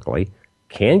 typically.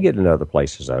 Can get in other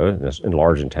places, though, in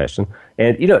large intestine.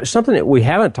 And, something that we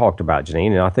haven't talked about,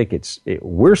 Janine, and I think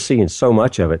we're seeing so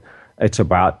much of it, it's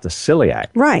about the celiac.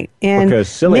 Right. And because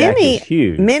celiac is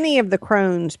huge. Many of the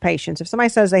Crohn's patients, if somebody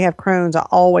says they have Crohn's, I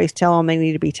always tell them they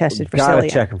need to be tested for celiac. Got to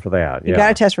check them for that. You got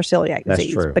to test for celiac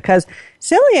disease. That's true. Because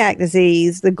celiac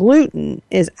disease, the gluten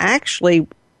is actually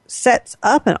sets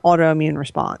up an autoimmune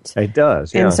response. It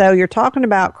does, yeah. And so you're talking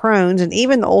about Crohn's and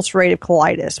even the ulcerative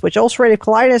colitis, which ulcerative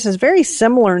colitis is very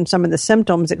similar in some of the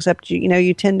symptoms, except,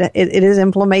 you tend to, it is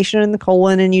inflammation in the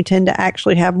colon, and you tend to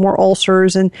actually have more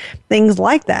ulcers and things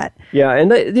like that. Yeah,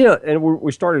 and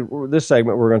we started this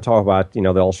segment, we're going to talk about, the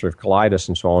ulcerative colitis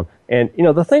and so on. And,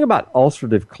 the thing about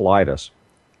ulcerative colitis,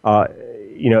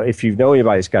 if you know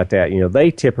anybody that's got that,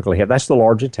 they typically have, that's the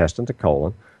large intestine, the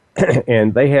colon,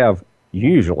 and they have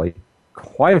usually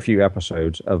quite a few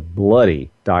episodes of bloody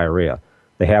diarrhea.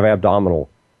 They have abdominal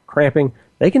cramping.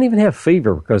 They can even have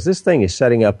fever because this thing is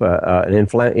setting up an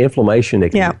inflammation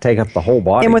that can take up the whole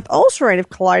body. And with ulcerative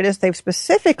colitis, they've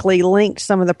specifically linked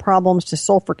some of the problems to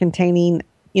sulfur-containing,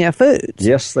 foods.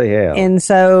 Yes, they have. And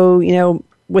so,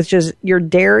 which is your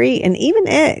dairy and even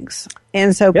eggs.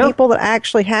 And so people that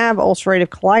actually have ulcerative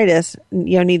colitis,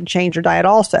 need to change their diet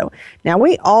also. Now,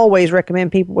 we always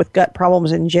recommend people with gut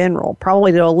problems in general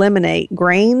probably to eliminate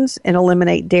grains and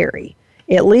eliminate dairy.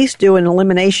 At least do an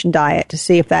elimination diet to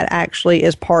see if that actually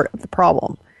is part of the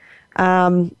problem.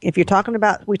 If you're talking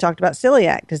about, we talked about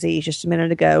celiac disease just a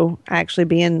minute ago, actually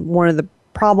being one of the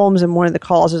problems and one of the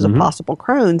causes of possible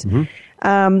Crohn's.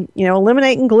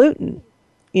 Eliminating gluten.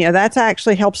 That's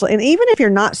actually helps. And even if you're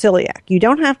not celiac, you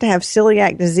don't have to have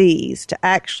celiac disease to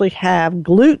actually have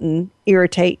gluten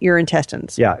irritate your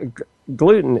intestines. Yeah,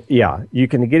 gluten, you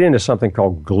can get into something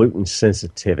called gluten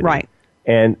sensitivity. Right.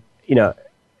 And,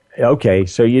 okay,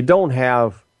 so you don't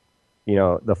have,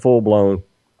 the full-blown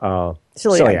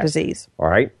celiac disease. All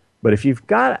right. But if you've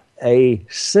got a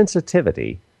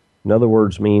sensitivity, in other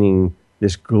words, meaning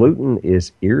this gluten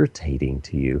is irritating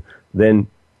to you, then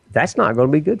that's not going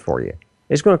to be good for you.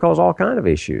 It's going to cause all kinds of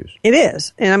issues. It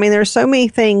is. And there's so many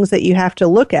things that you have to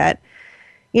look at,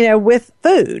 with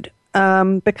food,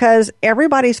 because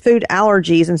everybody's food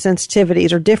allergies and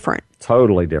sensitivities are different.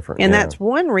 Totally different. And that's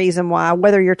one reason why,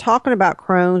 whether you're talking about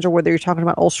Crohn's or whether you're talking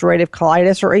about ulcerative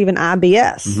colitis or even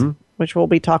IBS, which we'll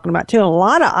be talking about too, a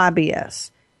lot of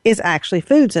IBS is actually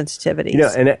food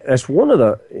sensitivities. And that's one of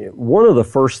the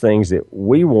first things that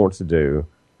we want to do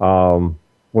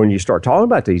when you start talking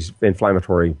about these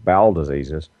inflammatory bowel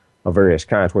diseases, of various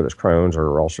kinds, whether it's Crohn's or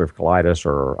ulcerative colitis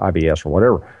or IBS or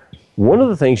whatever. One of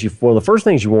the things the first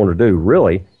things you want to do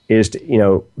really is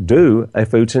to, do a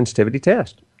food sensitivity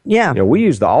test. Yeah. We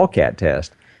use the ALLCAT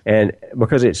test, and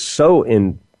because it's so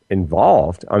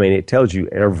involved, I mean, it tells you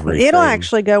everything. It'll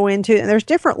actually go into, and there's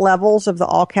different levels of the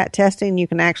ALLCAT testing. You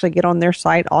can actually get on their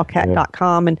site,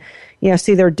 allcat.com, and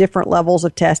see there are different levels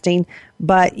of testing.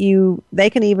 But they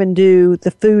can even do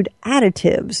the food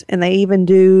additives, and they even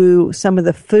do some of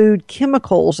the food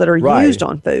chemicals that are used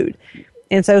on food.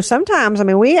 And so sometimes, I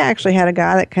mean, we actually had a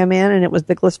guy that come in, and it was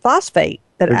the glyphosate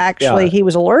that actually he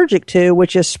was allergic to,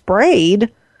 which is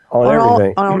sprayed on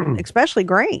everything, on especially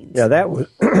grains. Yeah,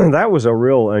 that was a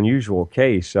real unusual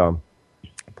case.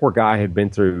 Poor guy had been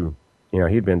through,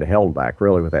 he'd been to hell and back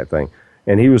really with that thing,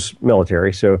 and he was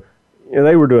military, so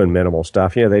they were doing minimal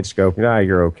stuff. They'd scope,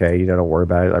 you're okay, don't worry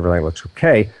about it, everything looks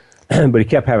okay. But he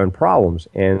kept having problems,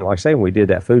 and like I say, when we did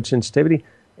that food sensitivity,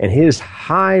 and his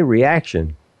high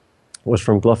reaction was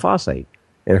from glyphosate,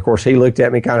 and of course he looked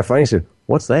at me kind of funny and said,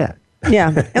 "What's that?" Yeah,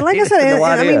 and like I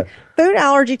said, food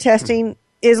allergy testing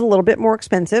is a little bit more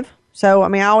expensive. So,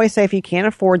 I always say if you can't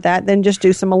afford that, then just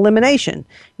do some elimination.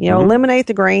 Eliminate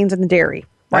the grains and the dairy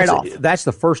off. That's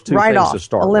the first two things to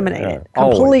start. Eliminate it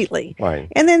completely. Right.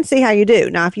 And then see how you do.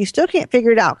 Now, if you still can't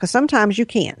figure it out, because sometimes you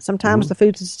can't. Sometimes the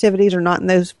food sensitivities are not in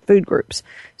those food groups.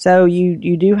 So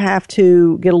you do have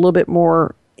to get a little bit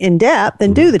more in depth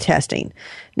and do the testing.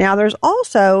 Now, there's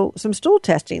also some stool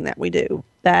testing that we do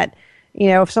that,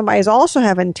 if somebody's also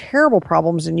having terrible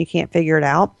problems and you can't figure it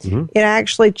out, it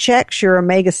actually checks your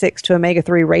omega-6 to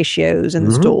omega-3 ratios in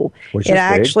the stool. It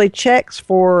actually checks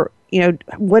for,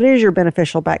 what is your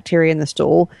beneficial bacteria in the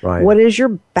stool? Right. What is your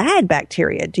bad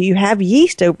bacteria? Do you have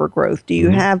yeast overgrowth? Do you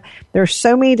have, there's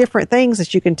so many different things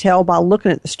that you can tell by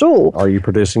looking at the stool. Are you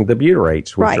producing the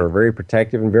butyrates, which are very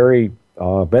protective and very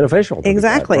beneficial.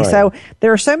 Exactly. Right. So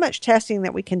there's so much testing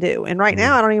that we can do. And right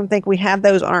now, I don't even think we have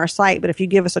those on our site. But if you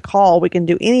give us a call, we can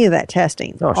do any of that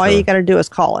testing. All you got to do is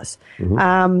call us.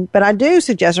 But I do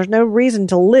suggest there's no reason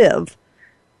to live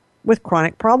with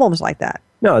chronic problems like that.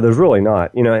 No, there's really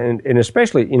not. And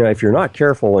especially, if you're not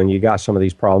careful and you got some of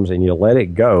these problems and you let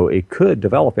it go, it could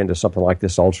develop into something like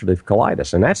this ulcerative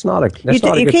colitis. And that's not a good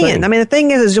thing. The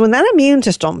thing is when that immune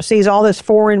system sees all this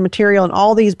foreign material and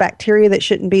all these bacteria that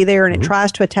shouldn't be there and it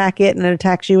tries to attack it and it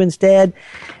attacks you instead,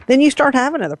 then you start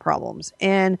having other problems.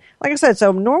 And like I said,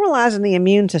 so normalizing the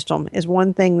immune system is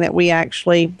one thing that we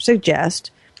actually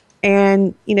suggest.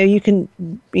 And, you can,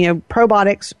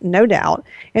 probiotics, no doubt.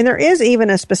 And there is even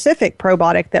a specific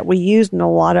probiotic that we use in a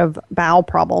lot of bowel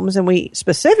problems. And we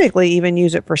specifically even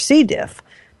use it for C. diff,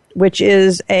 which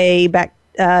is an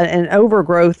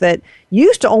overgrowth that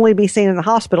used to only be seen in the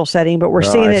hospital setting, but we're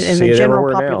seeing it in the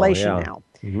general population now.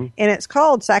 And it's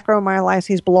called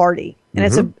Saccharomyces boulardii.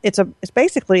 And it's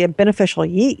basically a beneficial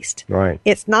yeast. Right.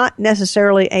 It's not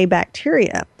necessarily a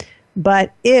bacteria,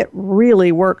 but it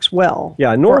really works well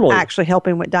normally, for actually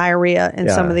helping with diarrhea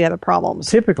and some of the other problems.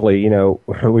 Typically,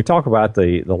 we talk about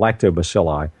the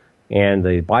lactobacilli and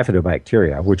the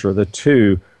bifidobacteria, which are the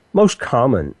two most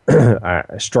common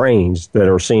strains that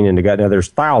are seen in the gut. Now, there's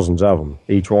thousands of them,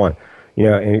 each one.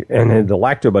 And the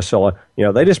lactobacilli,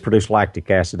 they just produce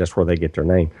lactic acid. That's where they get their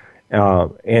name.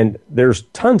 And there's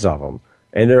tons of them,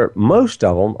 and most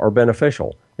of them are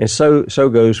beneficial. And so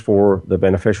goes for the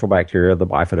beneficial bacteria, the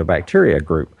bifidobacteria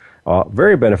group.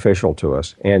 Very beneficial to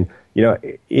us. And,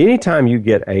 anytime you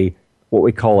get what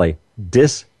we call a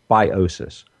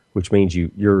dysbiosis, which means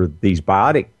you're these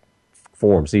biotic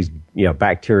forms, these,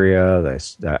 bacteria,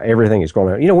 everything is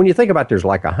going on. When you think about there's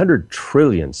like 100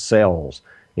 trillion cells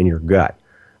in your gut.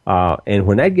 And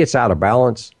when that gets out of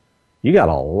balance, you got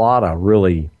a lot of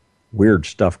really weird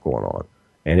stuff going on.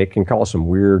 And it can cause some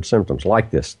weird symptoms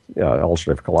like this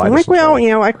ulcerative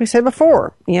colitis. Like we said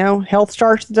before, health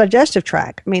starts the digestive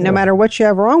tract. No matter what you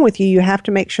have wrong with you, you have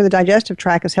to make sure the digestive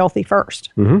tract is healthy first.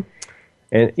 And,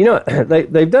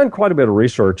 they've done quite a bit of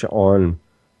research on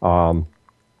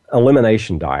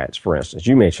elimination diets, for instance.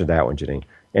 You mentioned that one, Janine.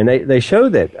 And they show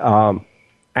that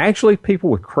actually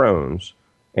people with Crohn's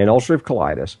and ulcerative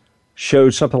colitis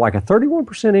showed something like a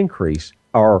 31% increase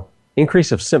or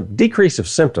decrease of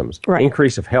symptoms,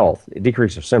 increase of health,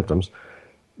 decrease of symptoms,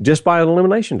 just by an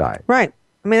elimination diet. Right.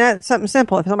 That's something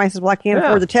simple. If somebody says, well, I can't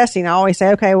afford the testing, I always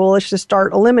say, okay, well, let's just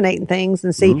start eliminating things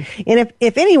and see. And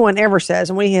if anyone ever says,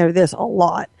 and we hear this a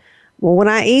lot, well, when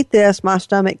I eat this, my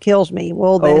stomach kills me.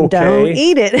 Well, then don't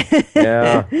eat it.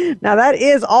 Yeah. Now, that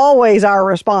is always our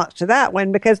response to that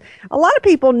one, because a lot of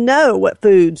people know what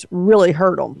foods really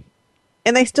hurt them,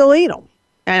 and they still eat them.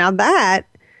 And now that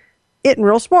isn't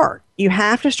real smart. You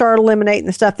have to start eliminating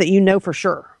the stuff that you know for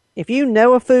sure. If you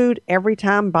know a food every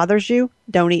time bothers you,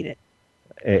 don't eat it.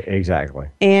 Exactly.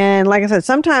 And like I said,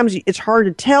 sometimes it's hard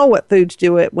to tell what foods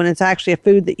do it when it's actually a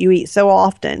food that you eat so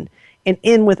often and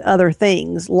in with other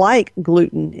things like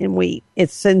gluten and wheat.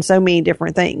 It's in so many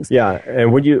different things. Yeah,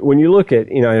 and when you look at,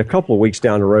 in a couple of weeks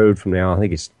down the road from now, I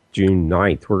think it's June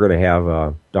 9th, we're going to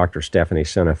have Dr. Stephanie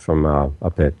Senna from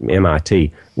up at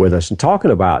MIT with us and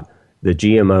talking about the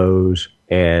GMOs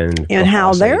and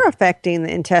how they're affecting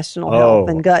the intestinal health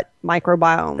and gut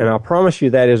microbiome. And I promise you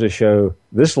that is a show.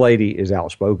 This lady is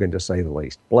outspoken, to say the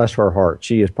least. Bless her heart.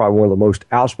 She is probably one of the most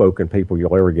outspoken people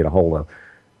you'll ever get a hold of.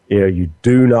 You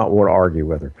do not want to argue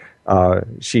with her.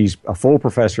 She's a full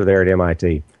professor there at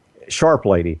MIT, sharp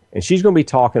lady, and she's going to be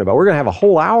talking about, we're going to have a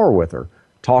whole hour with her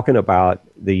talking about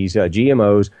these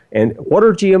GMOs. And what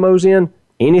are GMOs in?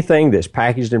 Anything that's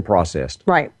packaged and processed.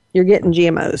 Right. You're getting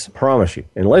GMOs. Promise you.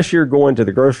 Unless you're going to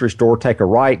the grocery store, take a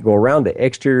right, go around the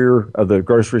exterior of the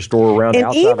grocery store, around the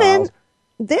outside aisles.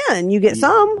 Then you get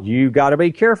some. You got to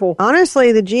be careful.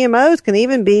 Honestly, the GMOs can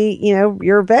even be,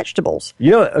 your vegetables.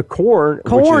 Corn.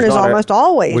 Corn is almost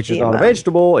always which GMO. is not a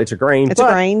vegetable. It's a grain. It's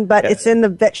a grain, but it's in the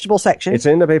vegetable section.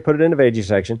 They put it in the veggie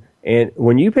section. And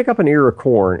when you pick up an ear of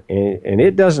corn and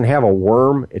it doesn't have a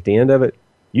worm at the end of it,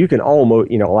 you can almost,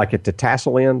 like at the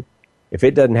tassel end, if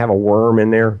it doesn't have a worm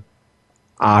in there,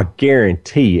 I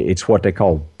guarantee you it's what they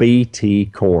call BT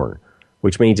corn,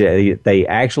 which means they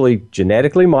actually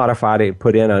genetically modified it and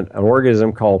put in an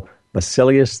organism called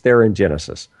Bacillus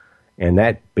thuringiensis. And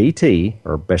that BT,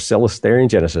 or Bacillus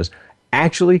thuringiensis,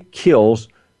 actually kills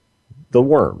the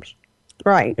worms.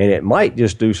 Right. And it might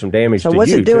just do some damage to you, So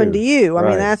what's it doing too. to you? I Right.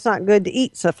 mean, that's not good to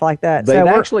eat stuff like that. They've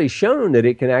actually shown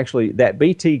that that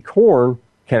BT corn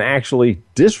can actually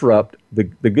disrupt the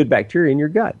good bacteria in your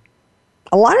gut.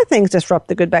 A lot of things disrupt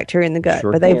the good bacteria in the gut,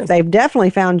 Sure but they've definitely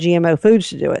found GMO foods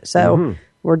to do it. So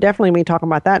we're definitely going to be talking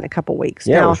about that in a couple weeks.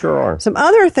 Yeah, now, we sure are. Some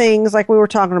other things like we were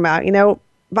talking about,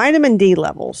 vitamin D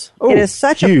levels. Oh, it is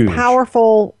such huge. a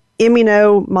powerful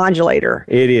immunomodulator.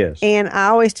 It is. And I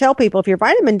always tell people, if your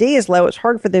vitamin D is low, it's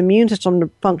hard for the immune system to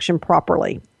function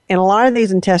properly. And a lot of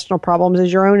these intestinal problems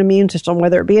is your own immune system,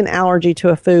 whether it be an allergy to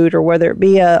a food or whether it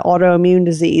be an autoimmune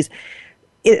disease.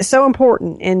 It's so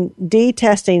important, and D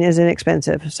testing is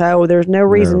inexpensive. So there's no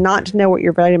reason not to know what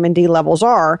your vitamin D levels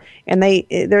are. And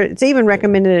it's even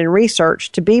recommended in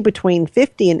research to be between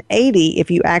 50 and 80 if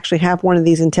you actually have one of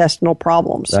these intestinal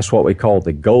problems. That's what we call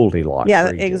the Goldilocks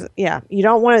region. You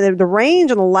don't want it. The range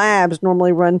in the labs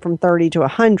normally run from 30 to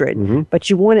 100, but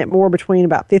you want it more between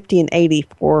about 50 and 80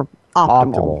 for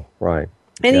optimal. Right.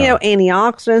 And,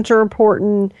 antioxidants are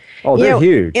important. Oh, they're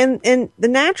huge. And the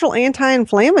natural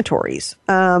anti-inflammatories.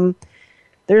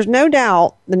 There's no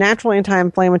doubt the natural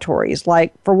anti-inflammatories,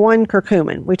 like, for one,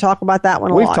 curcumin. We talk about that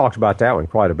one a lot. We've talked about that one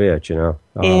quite a bit,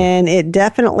 And it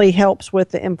definitely helps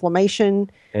with the inflammation.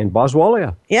 And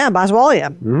boswellia. Yeah,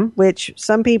 boswellia, which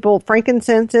some people,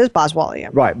 frankincense is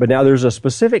boswellia. Right, but now there's a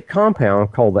specific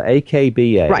compound called the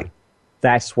AKBA. Right.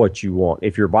 That's what you want.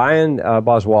 If you're buying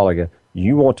boswellia,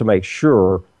 you want to make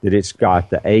sure that it's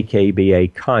got the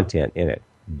AKBA content in it.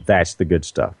 That's the good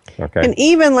stuff. Okay. And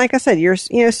even, like I said,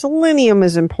 selenium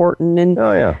is important. And,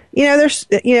 there's,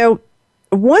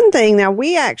 one thing now,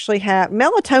 we actually have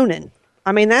melatonin.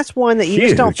 I mean, that's one that you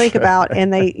just don't think about for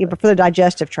the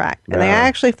digestive tract. And they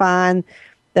actually find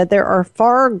that there are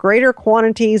far greater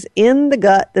quantities in the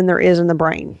gut than there is in the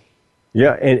brain.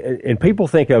 Yeah, and people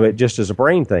think of it just as a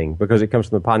brain thing because it comes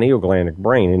from the pineal gland of the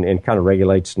brain and kind of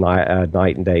regulates night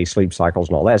and day sleep cycles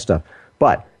and all that stuff.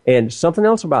 And something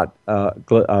else about the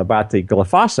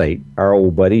glyphosate, our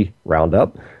old buddy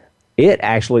Roundup, it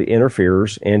actually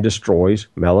interferes and destroys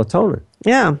melatonin.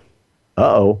 Yeah.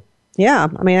 Uh-oh. Yeah.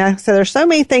 I mean, so there's so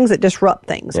many things that disrupt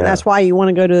things, and that's why you want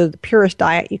to go to the purest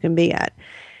diet you can be at.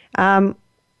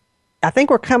 I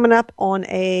think we're coming up on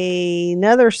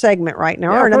another segment right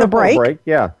now, or another break.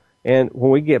 Yeah. And when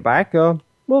we get back,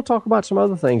 we'll talk about some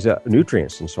other things,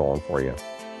 nutrients and so on for you.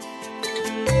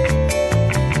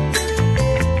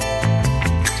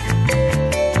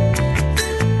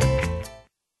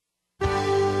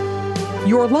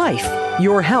 Your life,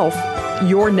 your health,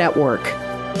 your network.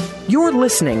 You're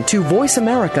listening to Voice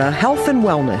America Health and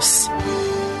Wellness.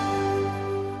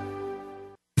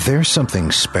 There's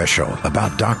something special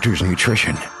about Doctor's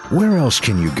Nutrition. Where else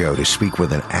can you go to speak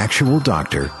with an actual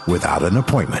doctor without an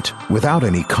appointment, without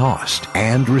any cost,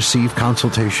 and receive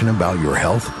consultation about your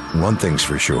health? One thing's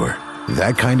for sure.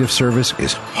 That kind of service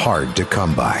is hard to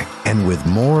come by. And with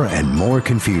more and more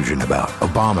confusion about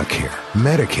Obamacare,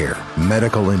 Medicare,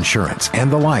 medical insurance, and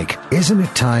the like, isn't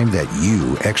it time that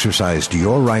you exercised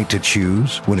your right to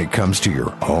choose when it comes to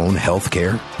your own health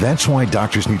care? That's why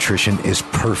Doctor's Nutrition is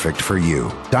perfect for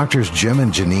you. Doctors Jim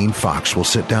and Janine Fox will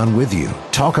sit down with you,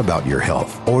 talk about your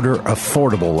health, order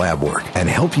affordable lab work, and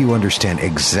help you understand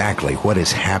exactly what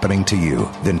is happening to you.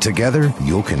 Then together,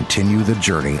 you'll continue the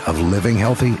journey of living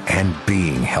healthy and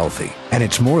being healthy. And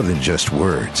it's more than just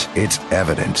words. It's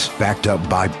evidence backed up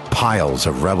by piles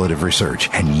of relative research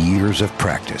and years of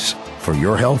practice. For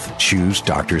your health, choose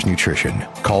Doctor's Nutrition.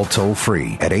 Call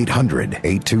toll-free at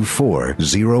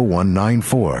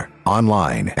 800-824-0194.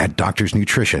 Online at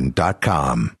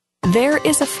doctorsnutrition.com. There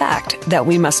is a fact that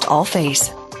we must all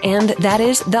face, and that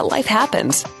is that life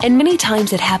happens. And many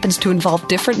times it happens to involve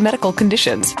different medical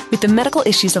conditions. With the medical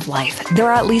issues of life, there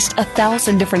are at least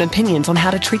 1,000 different opinions on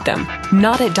how to treat them.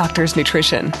 Not at Doctor's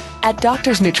Nutrition. At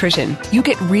Doctor's Nutrition, you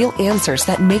get real answers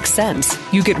that make sense.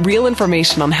 You get real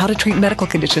information on how to treat medical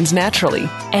conditions naturally,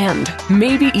 and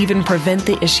maybe even prevent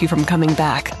the issue from coming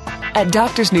back. At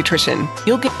Doctor's Nutrition,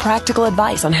 you'll get practical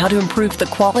advice on how to improve the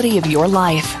quality of your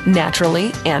life,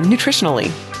 naturally and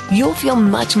nutritionally. You'll feel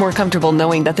much more comfortable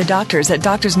knowing that the doctors at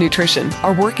Doctor's Nutrition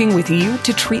are working with you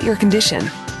to treat your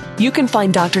condition. You can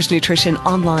find Doctor's Nutrition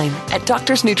online at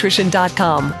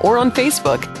doctorsnutrition.com or on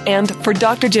Facebook. And for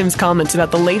Dr. Jim's comments about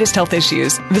the latest health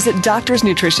issues, visit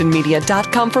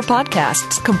doctorsnutritionmedia.com for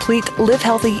podcasts, complete Live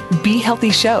Healthy, Be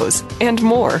Healthy shows, and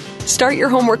more. Start your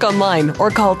homework online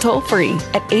or call toll-free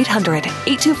at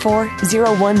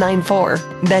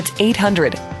 800-824-0194. That's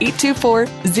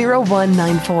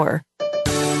 800-824-0194.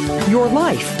 Your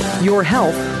life, your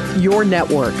health, your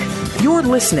network. You're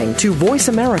listening to Voice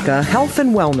America Health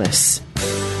and Wellness.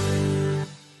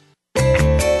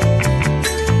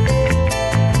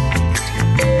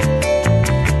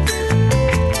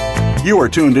 You are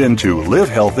tuned in to Live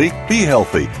Healthy, Be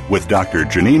Healthy with Dr.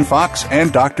 Janine Fox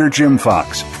and Dr. Jim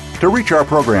Fox. To reach our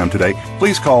program today,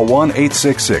 please call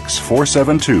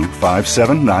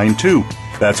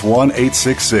 1-866-472-5792. That's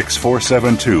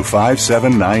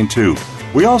 1-866-472-5792.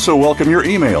 We also welcome your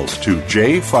emails to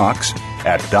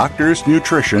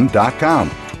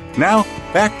jfox@doctorsnutrition.com. Now,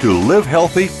 back to Live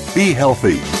Healthy, Be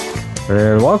Healthy.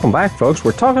 And welcome back, folks.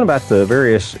 We're talking about the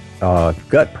various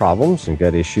gut problems and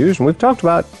gut issues, and we've talked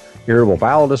about irritable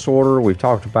bowel disorder. We've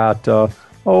talked about,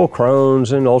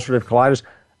 Crohn's and ulcerative colitis.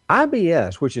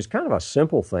 IBS, which is kind of a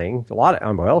simple thing. A lot of,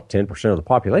 10% of the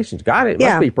population's got it. It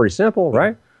must be pretty simple,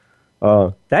 right?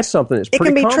 That's something that's pretty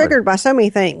common. It can be triggered by so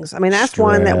many things. I mean, that's stress.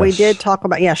 One that we did talk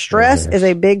about. Yeah, stress is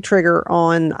a big trigger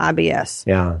on IBS.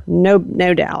 Yeah. No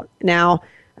doubt. Now,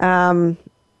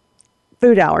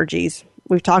 food allergies.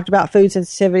 We've talked about food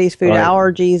sensitivities, food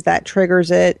allergies, that triggers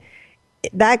it.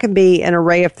 That can be an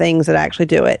array of things that actually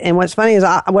do it. And what's funny is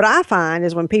what I find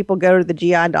is when people go to the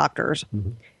GI doctors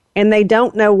and they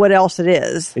don't know what else it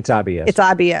is. It's IBS. It's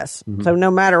IBS. Mm-hmm. So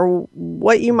no matter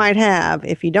what you might have,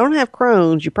 if you don't have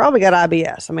Crohn's, you probably got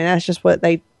IBS. I mean, that's just what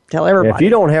they tell everybody. If you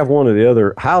don't have one of the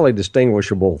other highly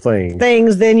distinguishable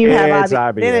things, then you have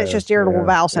IBS. Then it's just irritable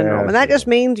bowel syndrome. And that just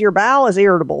means your bowel is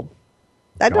irritable.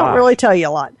 That don't really tell you a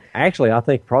lot. Actually, I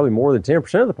think probably more than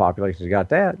 10% of the population has got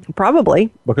that.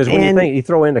 Probably. Because when you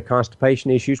throw into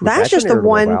constipation issues, that's just the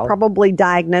one probably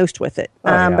diagnosed with it.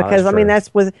 Because,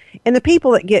 that's with, and the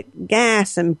people that get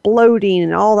gas and bloating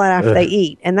and all that after they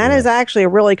eat. And that is actually a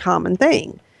really common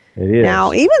thing. It is.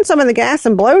 Now, even some of the gas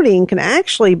and bloating can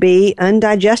actually be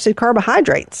undigested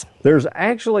carbohydrates. There's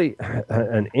actually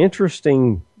an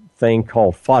interesting thing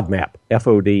called FODMAP,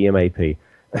 FODMAP.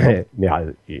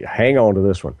 Now, hang on to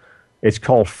this one. It's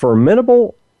called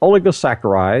fermentable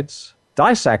oligosaccharides,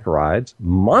 disaccharides,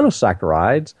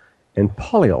 monosaccharides, and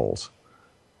polyols.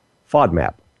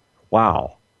 FODMAP.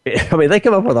 Wow. They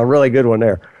come up with a really good one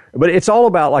there. But it's all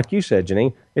about, like you said,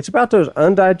 Janine, it's about those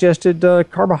undigested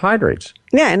carbohydrates.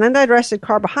 Yeah, and undigested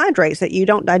carbohydrates that you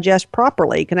don't digest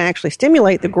properly can actually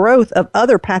stimulate the growth of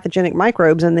other pathogenic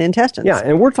microbes in the intestines. Yeah,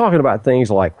 and we're talking about things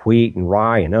like wheat and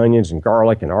rye and onions and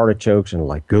garlic and artichokes and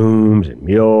legumes and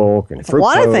milk and fructose, a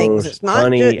lot of things. It's not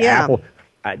honey, apple.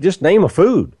 Just name a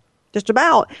food. Just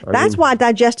about. That's why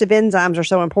digestive enzymes are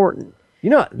so important.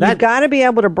 You've got to be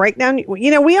able to break down.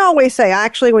 We always say,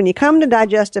 actually, when you come to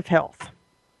digestive health,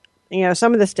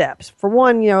 some of the steps. For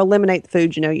one, eliminate the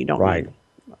foods you don't need.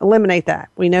 Eliminate that.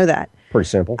 We know that. Pretty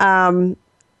simple.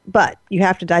 But you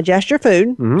have to digest your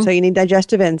food, so you need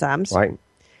digestive enzymes. Right.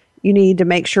 You need to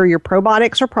make sure your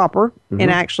probiotics are proper and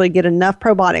actually get enough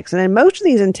probiotics. And in most of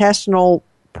these intestinal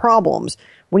problems,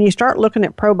 when you start looking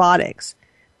at probiotics,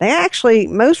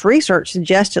 most research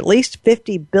suggests at least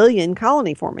 50 billion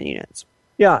colony forming units.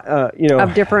 Yeah,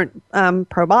 of different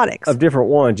probiotics. Of different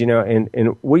ones,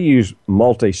 and we use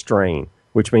multi-strain,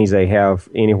 which means they have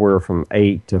anywhere from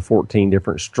 8 to 14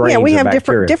 different strains. Yeah, we have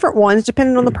bacteria. different ones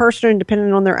depending on the person and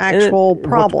depending on their actual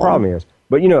problem. What the problem is.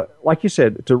 But, like you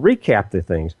said, to recap the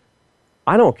things,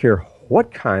 I don't care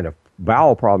what kind of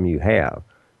bowel problem you have,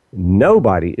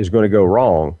 nobody is going to go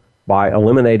wrong by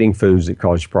eliminating foods that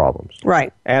cause you problems.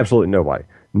 Right. Absolutely nobody.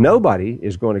 Nobody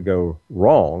is going to go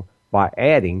wrong by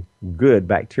adding good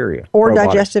bacteria. Or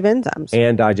digestive enzymes.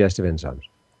 And digestive enzymes.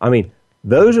 I mean,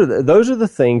 those are the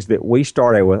things that we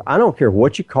start out with. I don't care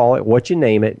what you call it, what you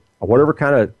name it, whatever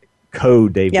kind of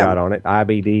code they've got on it,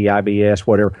 IBD, IBS,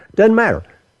 whatever. Doesn't matter.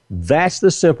 That's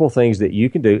the simple things that you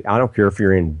can do. I don't care if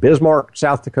you're in Bismarck,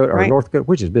 South Dakota, or North Dakota,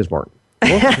 which is Bismarck.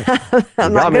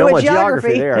 I'm not good with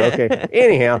geography there. Okay.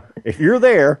 Anyhow, if you're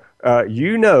there,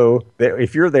 you know that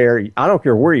if you're there, I don't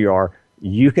care where you are,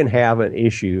 you can have an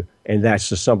issue, and that's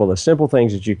just some of the simple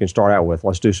things that you can start out with.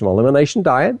 Let's do some elimination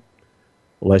diet.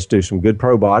 Let's do some good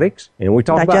probiotics. And we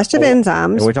talk digestive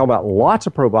enzymes. And we talk about lots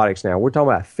of probiotics now. We're talking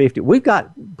about 50. We've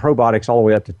got probiotics all the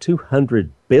way up to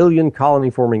 200 billion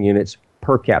colony-forming units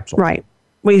per capsule. Right.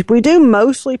 We do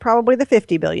mostly probably the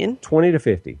 50 billion. 20 to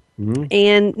 50. Mm-hmm.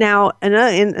 And now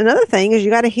another thing is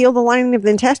you got to heal the lining of the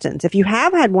intestines. If you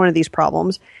have had one of these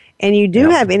problems and you do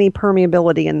have any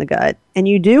permeability in the gut and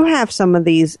you do have some of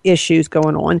these issues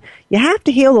going on, you have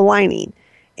to heal the lining.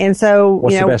 And so,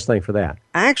 what's the best thing for that?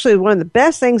 Actually, one of the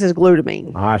best things is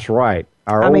glutamine. That's right.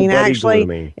 Actually,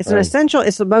 glutamine. It's an essential,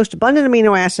 it's the most abundant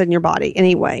amino acid in your body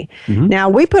anyway. Mm-hmm. Now,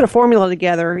 we put a formula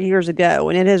together years ago,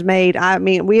 and it has made,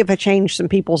 we have changed some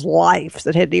people's lives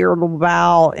that had irritable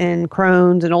bowel and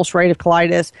Crohn's and ulcerative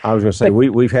colitis. I was going to say,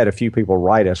 we've had a few people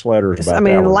write us letters about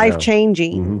that.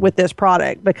 Life-changing with this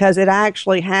product because it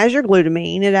actually has your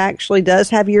glutamine. It actually does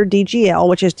have your DGL,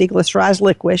 which is deglycerized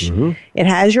licorice. Mm-hmm. It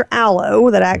has your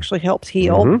aloe that actually helps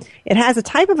heal. Mm-hmm. It has a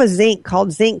type of a zinc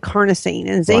called zinc carnosine,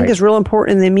 and zinc is real important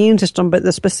in the immune system,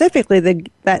 but specifically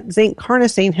that zinc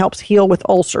carnosine helps heal with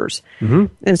ulcers.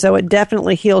 Mm-hmm. And so it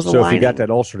definitely heals the lining. So if you got that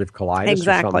ulcerative colitis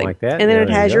or something like that. And then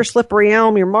it has your slippery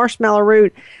elm, your marshmallow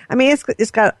root. I mean,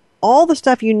 it's got all the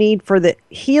stuff you need for the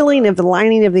healing of the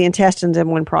lining of the intestines in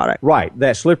one product. Right.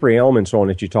 That slippery elm and so on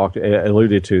that you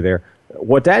alluded to there,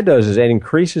 what that does is it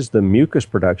increases the mucus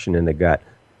production in the gut.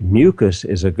 Mucus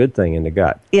is a good thing in the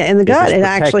gut. Yeah, in the gut, it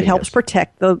actually helps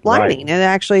protect the lining.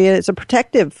 Right. It's a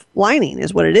protective lining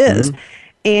is what it is.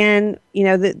 Mm-hmm.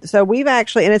 And, so we've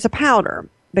actually, and it's a powder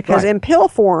because in pill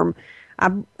form,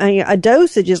 a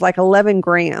dosage is like 11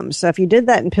 grams. So if you did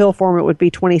that in pill form, it would be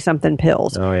 20-something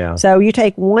pills. Oh, yeah. So you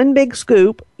take one big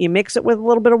scoop, you mix it with a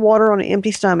little bit of water on an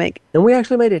empty stomach. And we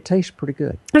actually made it taste pretty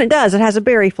good. And it does. It has a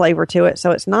berry flavor to it,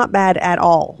 so it's not bad at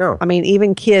all. No. I mean,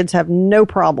 even kids have no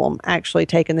problem actually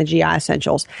taking the GI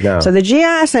Essentials. No. So the GI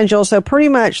Essentials, so pretty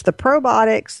much the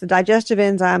probiotics, the digestive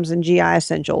enzymes, and GI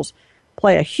Essentials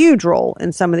play a huge role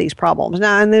in some of these problems.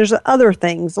 Now, and there's other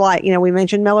things like, we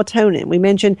mentioned melatonin. We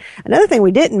mentioned another thing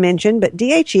we didn't mention, but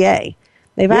DHEA.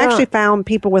 They've actually found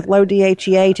people with low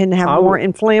DHEA tend to have more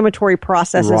inflammatory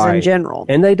processes in general.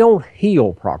 And they don't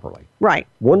heal properly. Right.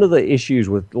 One of the issues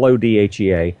with low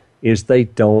DHEA is they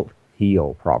don't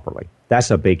heal properly. That's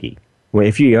a biggie. Well,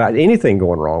 if you got anything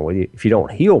going wrong with you, if you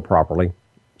don't heal properly,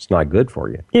 it's not good for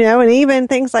you. And even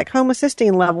things like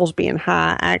homocysteine levels being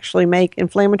high actually make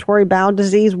inflammatory bowel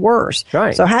disease worse.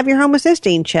 Right. So have your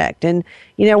homocysteine checked. And,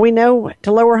 we know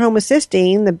to lower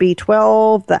homocysteine, the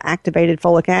B12, the activated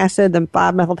folic acid, the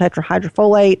 5-methyl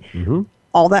tetrahydrofolate,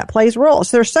 all that plays a role.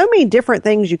 So there's so many different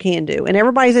things you can do. And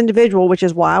everybody's individual, which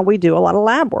is why we do a lot of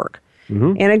lab work.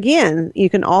 Mm-hmm. And again, you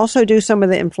can also do some of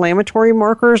the inflammatory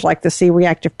markers like the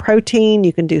C-reactive protein.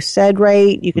 You can do SED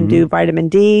rate. You can do vitamin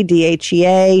D,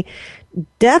 DHEA.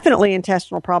 Definitely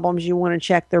intestinal problems, you want to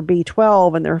check their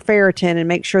B12 and their ferritin and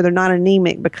make sure they're not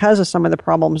anemic because of some of the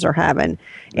problems they're having.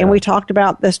 And we talked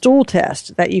about the stool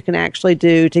test that you can actually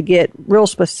do to get real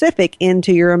specific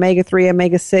into your omega-3,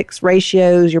 omega-6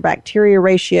 ratios, your bacteria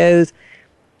ratios,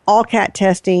 all-cat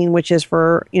testing, which is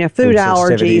for, food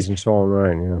allergies. And so on,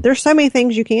 right, yeah. There's so many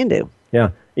things you can do.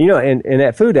 Yeah. And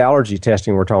that food allergy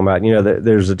testing we're talking about,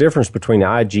 there's a difference between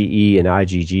IgE and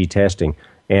IgG testing.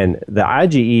 And the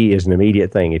IgE is an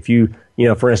immediate thing. If you,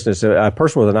 for instance, a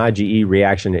person with an IgE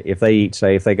reaction, if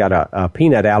they got a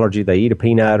peanut allergy, they eat a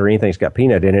peanut or anything that's got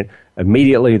peanut in it,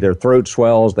 immediately their throat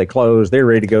swells, they close, they're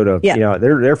ready to go to,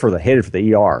 they're headed for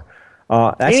the ER.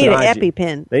 They need an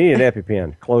EpiPen. They need an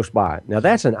EpiPen close by. Now,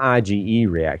 that's an IgE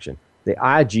reaction. The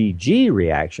IgG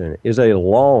reaction is a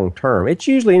long term. It's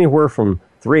usually anywhere from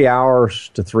 3 hours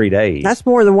to 3 days. That's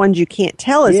more the ones you can't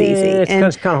tell as easy. It's kind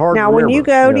of hard now, to remember. when you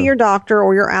go to your doctor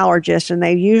or your allergist, and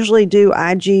they usually do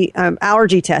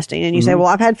allergy testing, and you say, well,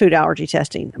 I've had food allergy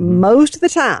testing. Most of the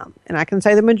time, and I can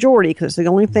say the majority because the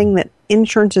only thing that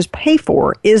insurances pay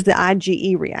for is the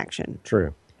IgE reaction.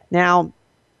 True. Now,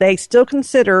 they still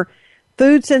consider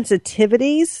food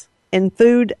sensitivities and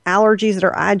food allergies that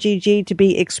are IgG to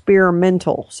be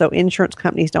experimental. So insurance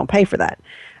companies don't pay for that.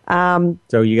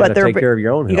 So you got to take care of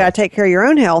your own health. You got to take care of your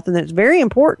own health, and it's very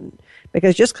important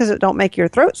because just because it don't make your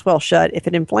throat swell shut, if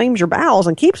it inflames your bowels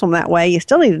and keeps them that way, you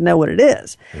still need to know what it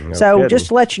is. No so kidding. just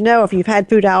to let you know, if you've had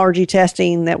food allergy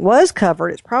testing that was covered,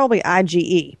 it's probably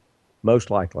IgE.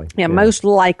 Most likely. Yeah, most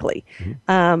likely.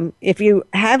 If you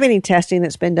have any testing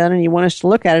that's been done and you want us to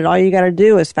look at it, all you got to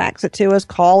do is fax it to us,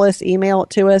 call us, email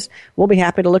it to us. We'll be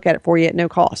happy to look at it for you at no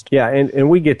cost. Yeah, and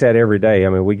we get that every day. I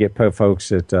mean, we get folks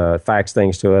that fax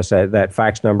things to us. That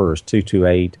fax number is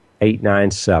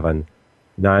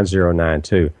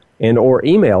 228-897-9092. Or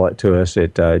email it to us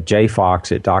at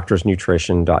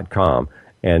jfox@doctorsnutrition.com.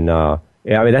 And, I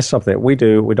mean, that's something that we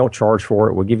do. We don't charge for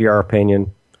it. We'll give you our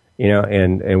opinion.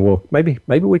 And we'll maybe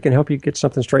we can help you get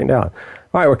something straightened out.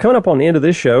 All right, we're coming up on the end of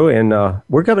this show, and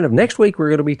we're coming up next week. We're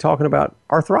going to be talking about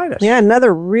arthritis. Yeah,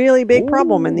 another really big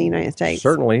problem in the United States.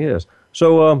 Certainly is.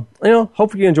 So,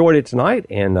 hopefully you enjoyed it tonight,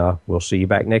 and we'll see you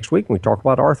back next week when we talk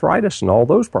about arthritis and all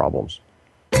those problems.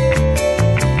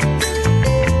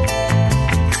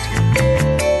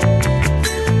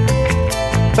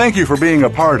 Thank you for being a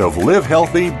part of Live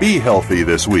Healthy, Be Healthy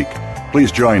this week.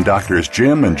 Please join Doctors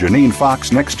Jim and Janine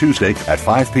Fox next Tuesday at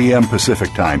 5 p.m. Pacific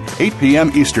Time, 8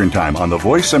 p.m. Eastern Time on the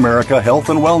Voice America Health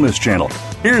and Wellness Channel.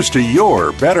 Here's to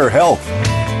your better health.